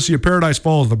 cash courtesy of Paradise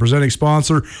Falls, the presenting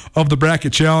sponsor of the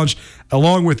Bracket Challenge,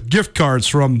 along with gift cards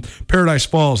from Paradise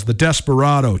Falls, the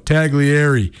Desperado,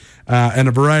 Taglieri, and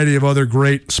a variety of other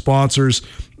great sponsors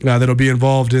that'll be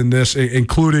involved in this,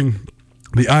 including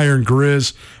the Iron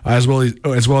Griz, as well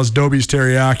as Dobie's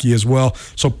Teriyaki as well.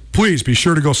 So please be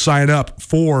sure to go sign up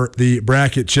for the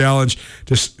Bracket Challenge.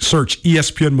 Just search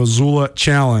ESPN Missoula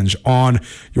Challenge on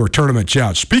your tournament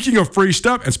challenge. Speaking of free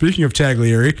stuff and speaking of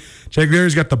Taglieri,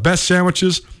 Taglieri's got the best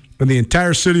sandwiches in the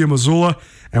entire city of Missoula,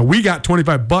 and we got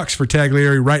 $25 for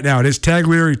Taglieri right now. It is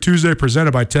Taglieri Tuesday,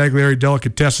 presented by Taglieri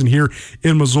Delicatessen here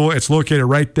in Missoula. It's located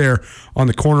right there on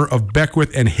the corner of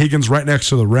Beckwith and Higgins, right next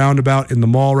to the roundabout in the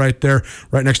mall right there,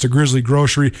 right next to Grizzly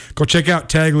Grocery. Go check out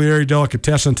Taglieri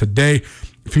Delicatessen today.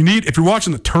 If you're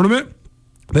watching the tournament,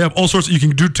 they have all sorts you can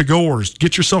do to-go orders.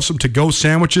 Get yourself some to-go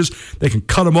sandwiches. They can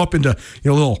cut them up into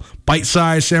little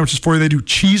bite-sized sandwiches for you. They do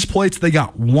cheese plates. They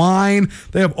got wine.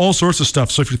 They have all sorts of stuff.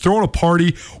 So if you're throwing a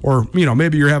party or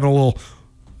maybe you're having a little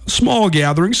small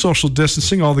gathering, social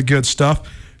distancing, all the good stuff,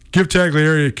 give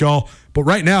Taglieri a call. But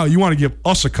right now, you want to give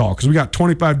us a call because we got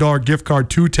 $25 gift card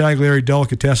to Taglieri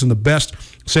Delicatessen, the best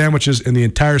sandwiches in the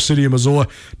entire city of Missoula.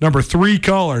 Number 3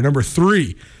 caller, number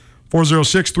 3.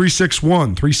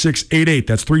 406-361-3688.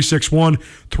 That's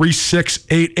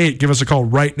 361-3688. Give us a call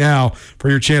right now for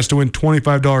your chance to win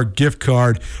 $25 gift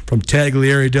card from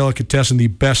Taglieri Delicatessen, the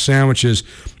best sandwiches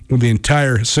in the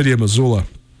entire city of Missoula.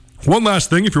 One last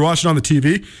thing, if you're watching on the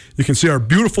TV, you can see our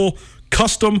beautiful,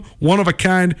 custom,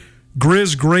 one-of-a-kind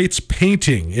Griz Greats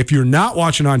painting. If you're not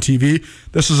watching on TV,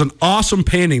 this is an awesome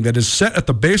painting that is set at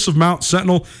the base of Mount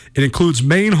Sentinel. It includes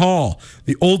Main Hall,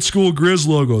 the old school Griz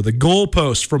logo, the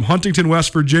goalpost from Huntington,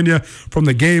 West Virginia, from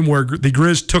the game where the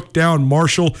Griz took down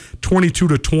Marshall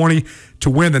 22-20 to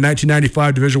win the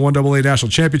 1995 Division I AA National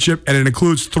Championship, and it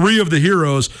includes 3 of the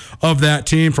heroes of that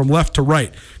team from left to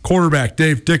right. Quarterback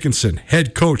Dave Dickinson,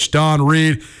 head coach Don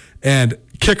Reed, and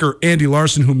kicker Andy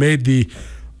Larson, who made the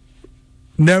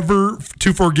never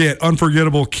to forget,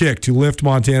 unforgettable kick to lift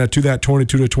Montana to that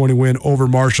 22-20 win over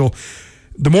Marshall.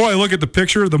 The more I look at the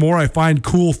picture, the more I find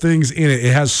cool things in it.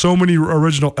 It has so many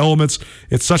original elements.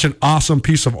 It's such an awesome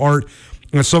piece of art,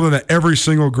 and it's something that every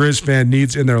single Griz fan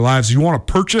needs in their lives. You want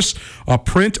to purchase a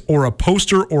print or a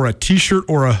poster or a T-shirt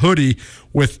or a hoodie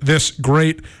with this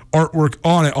great artwork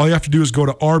on it. All you have to do is go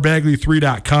to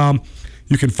rbagley3.com.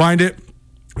 You can find it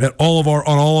on all of our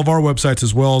websites,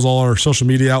 as well as all our social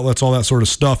media outlets, all that sort of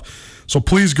stuff. So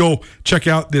please go check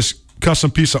out this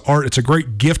custom piece of art. It's a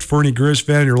great gift for any Griz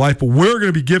fan in your life, but we're going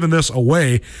to be giving this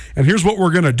away, and here's what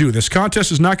we're going to do. This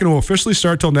contest is not going to officially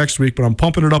start till next week, but I'm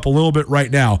pumping it up a little bit right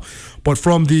now. But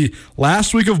from the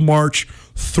last week of March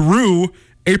through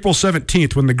April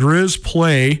 17th, when the Griz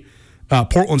play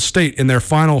Portland State in their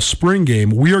final spring game,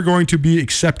 we are going to be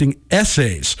accepting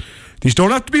essays. These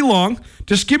don't have to be long.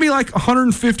 Just give me like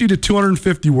 150 to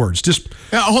 250 words.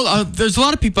 Hold on. There's a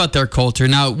lot of people out there, Colter.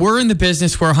 Now, we're in the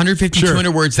business where 150,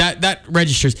 200 words, that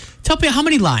registers. Tell me how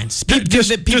many lines. People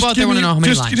out there want to know how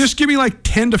many lines. Just give me like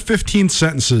 10 to 15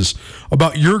 sentences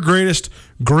about your greatest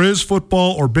Griz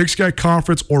football or Big Sky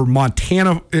Conference or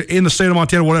Montana, in the state of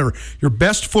Montana, whatever. Your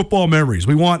best football memories.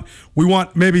 We want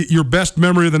maybe your best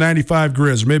memory of the 95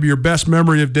 Griz, or maybe your best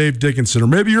memory of Dave Dickinson, or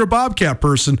maybe you're a Bobcat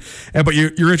person, but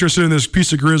you're interested in this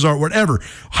piece of Griz art, whatever.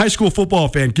 High school football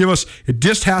fan, it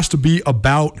just has to be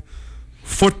about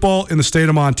football in the state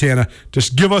of Montana.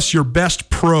 Just give us your best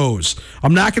prose.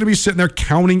 I'm not going to be sitting there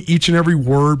counting each and every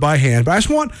word by hand, but I just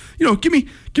want, give me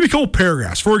a couple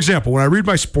paragraphs. For example, when I read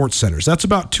my sports centers, that's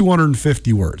about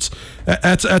 250 words.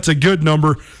 That's a good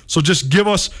number. So just give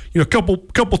us, a couple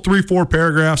 3-4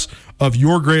 paragraphs of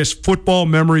your greatest football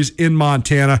memories in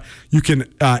Montana. You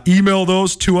can email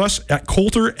those to us at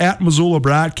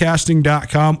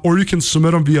colter@missoulabroadcasting.com, or you can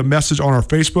submit them via message on our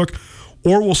Facebook,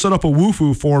 or we'll set up a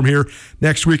WooFoo form here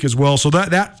next week as well. So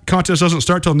that contest doesn't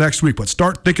start till next week, but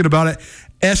start thinking about it.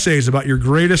 Essays about your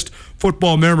greatest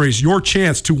football memories. Your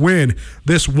chance to win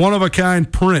this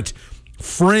one-of-a-kind print,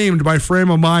 framed by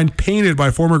Frame of Mind, painted by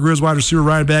former Griz wide receiver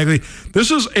Ryan Bagley. This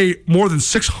is a more than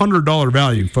 $600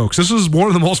 value, folks. This is one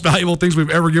of the most valuable things we've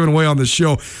ever given away on this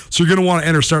show. So you're going to want to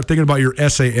enter, start thinking about your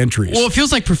essay entries. Well, it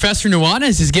feels like Professor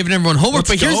Nuanez is giving everyone homework,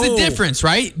 but here's the difference,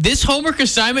 right? This homework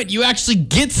assignment, you actually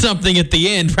get something at the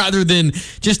end rather than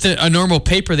just a normal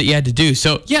paper that you had to do.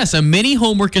 So, yes, a mini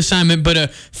homework assignment, but a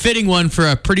fitting one for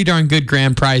a pretty darn good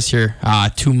grand prize here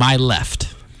to my left.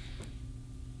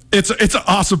 It's an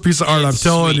awesome piece of art. I'm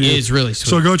telling you, it is really sweet.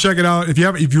 So go check it out. If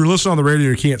you're listening on the radio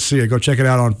and you can't see it, go check it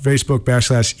out on Facebook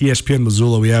 /ESPN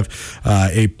Missoula. We have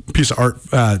a piece of art.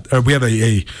 We have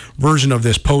a version of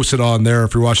this posted on there.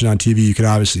 If you're watching on TV, you can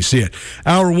obviously see it.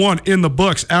 Hour 1 in the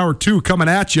books. Hour 2 coming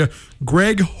at you.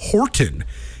 Greg Horton.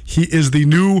 He is the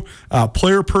new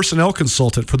player personnel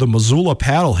consultant for the Missoula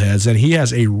Paddleheads, and he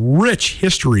has a rich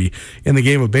history in the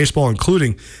game of baseball,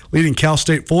 including leading Cal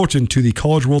State Fullerton to the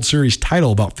College World Series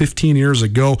title about 15 years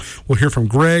ago. We'll hear from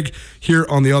Greg here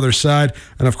on the other side.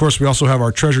 And, of course, we also have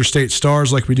our Treasure State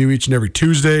Stars like we do each and every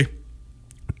Tuesday.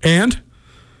 And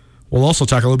we'll also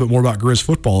talk a little bit more about Griz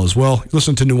football as well.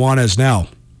 Listen to Nuanez Now,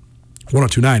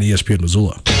 102.9 ESPN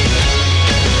Missoula.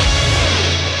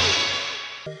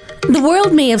 The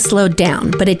world may have slowed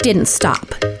down, but it didn't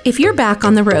stop. If you're back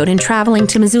on the road and traveling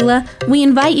to Missoula, we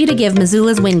invite you to give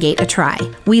Missoula's Wingate a try.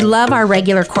 We love our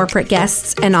regular corporate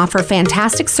guests and offer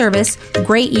fantastic service,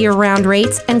 great year-round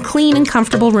rates, and clean and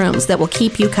comfortable rooms that will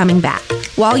keep you coming back.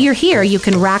 While you're here, you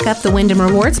can rack up the Wyndham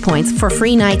Rewards points for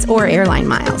free nights or airline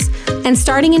miles. And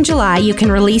starting in July, you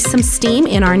can release some steam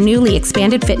in our newly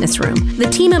expanded fitness room. The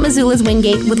team at Missoula's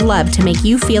Wingate would love to make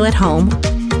you feel at home.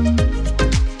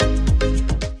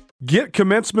 Get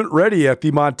commencement ready at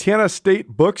the Montana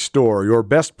State Bookstore, your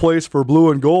best place for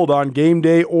blue and gold on game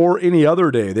day or any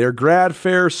other day. Their grad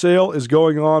fair sale is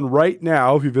going on right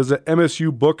now if you visit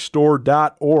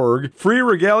msubookstore.org. Free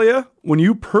regalia when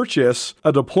you purchase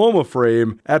a diploma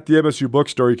frame at the MSU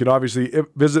Bookstore. You can obviously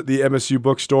visit the MSU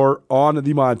Bookstore on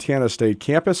the Montana State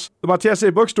campus. The Montana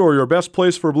State Bookstore, your best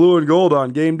place for blue and gold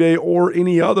on game day or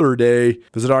any other day.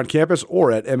 Visit on campus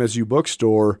or at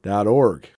msubookstore.org.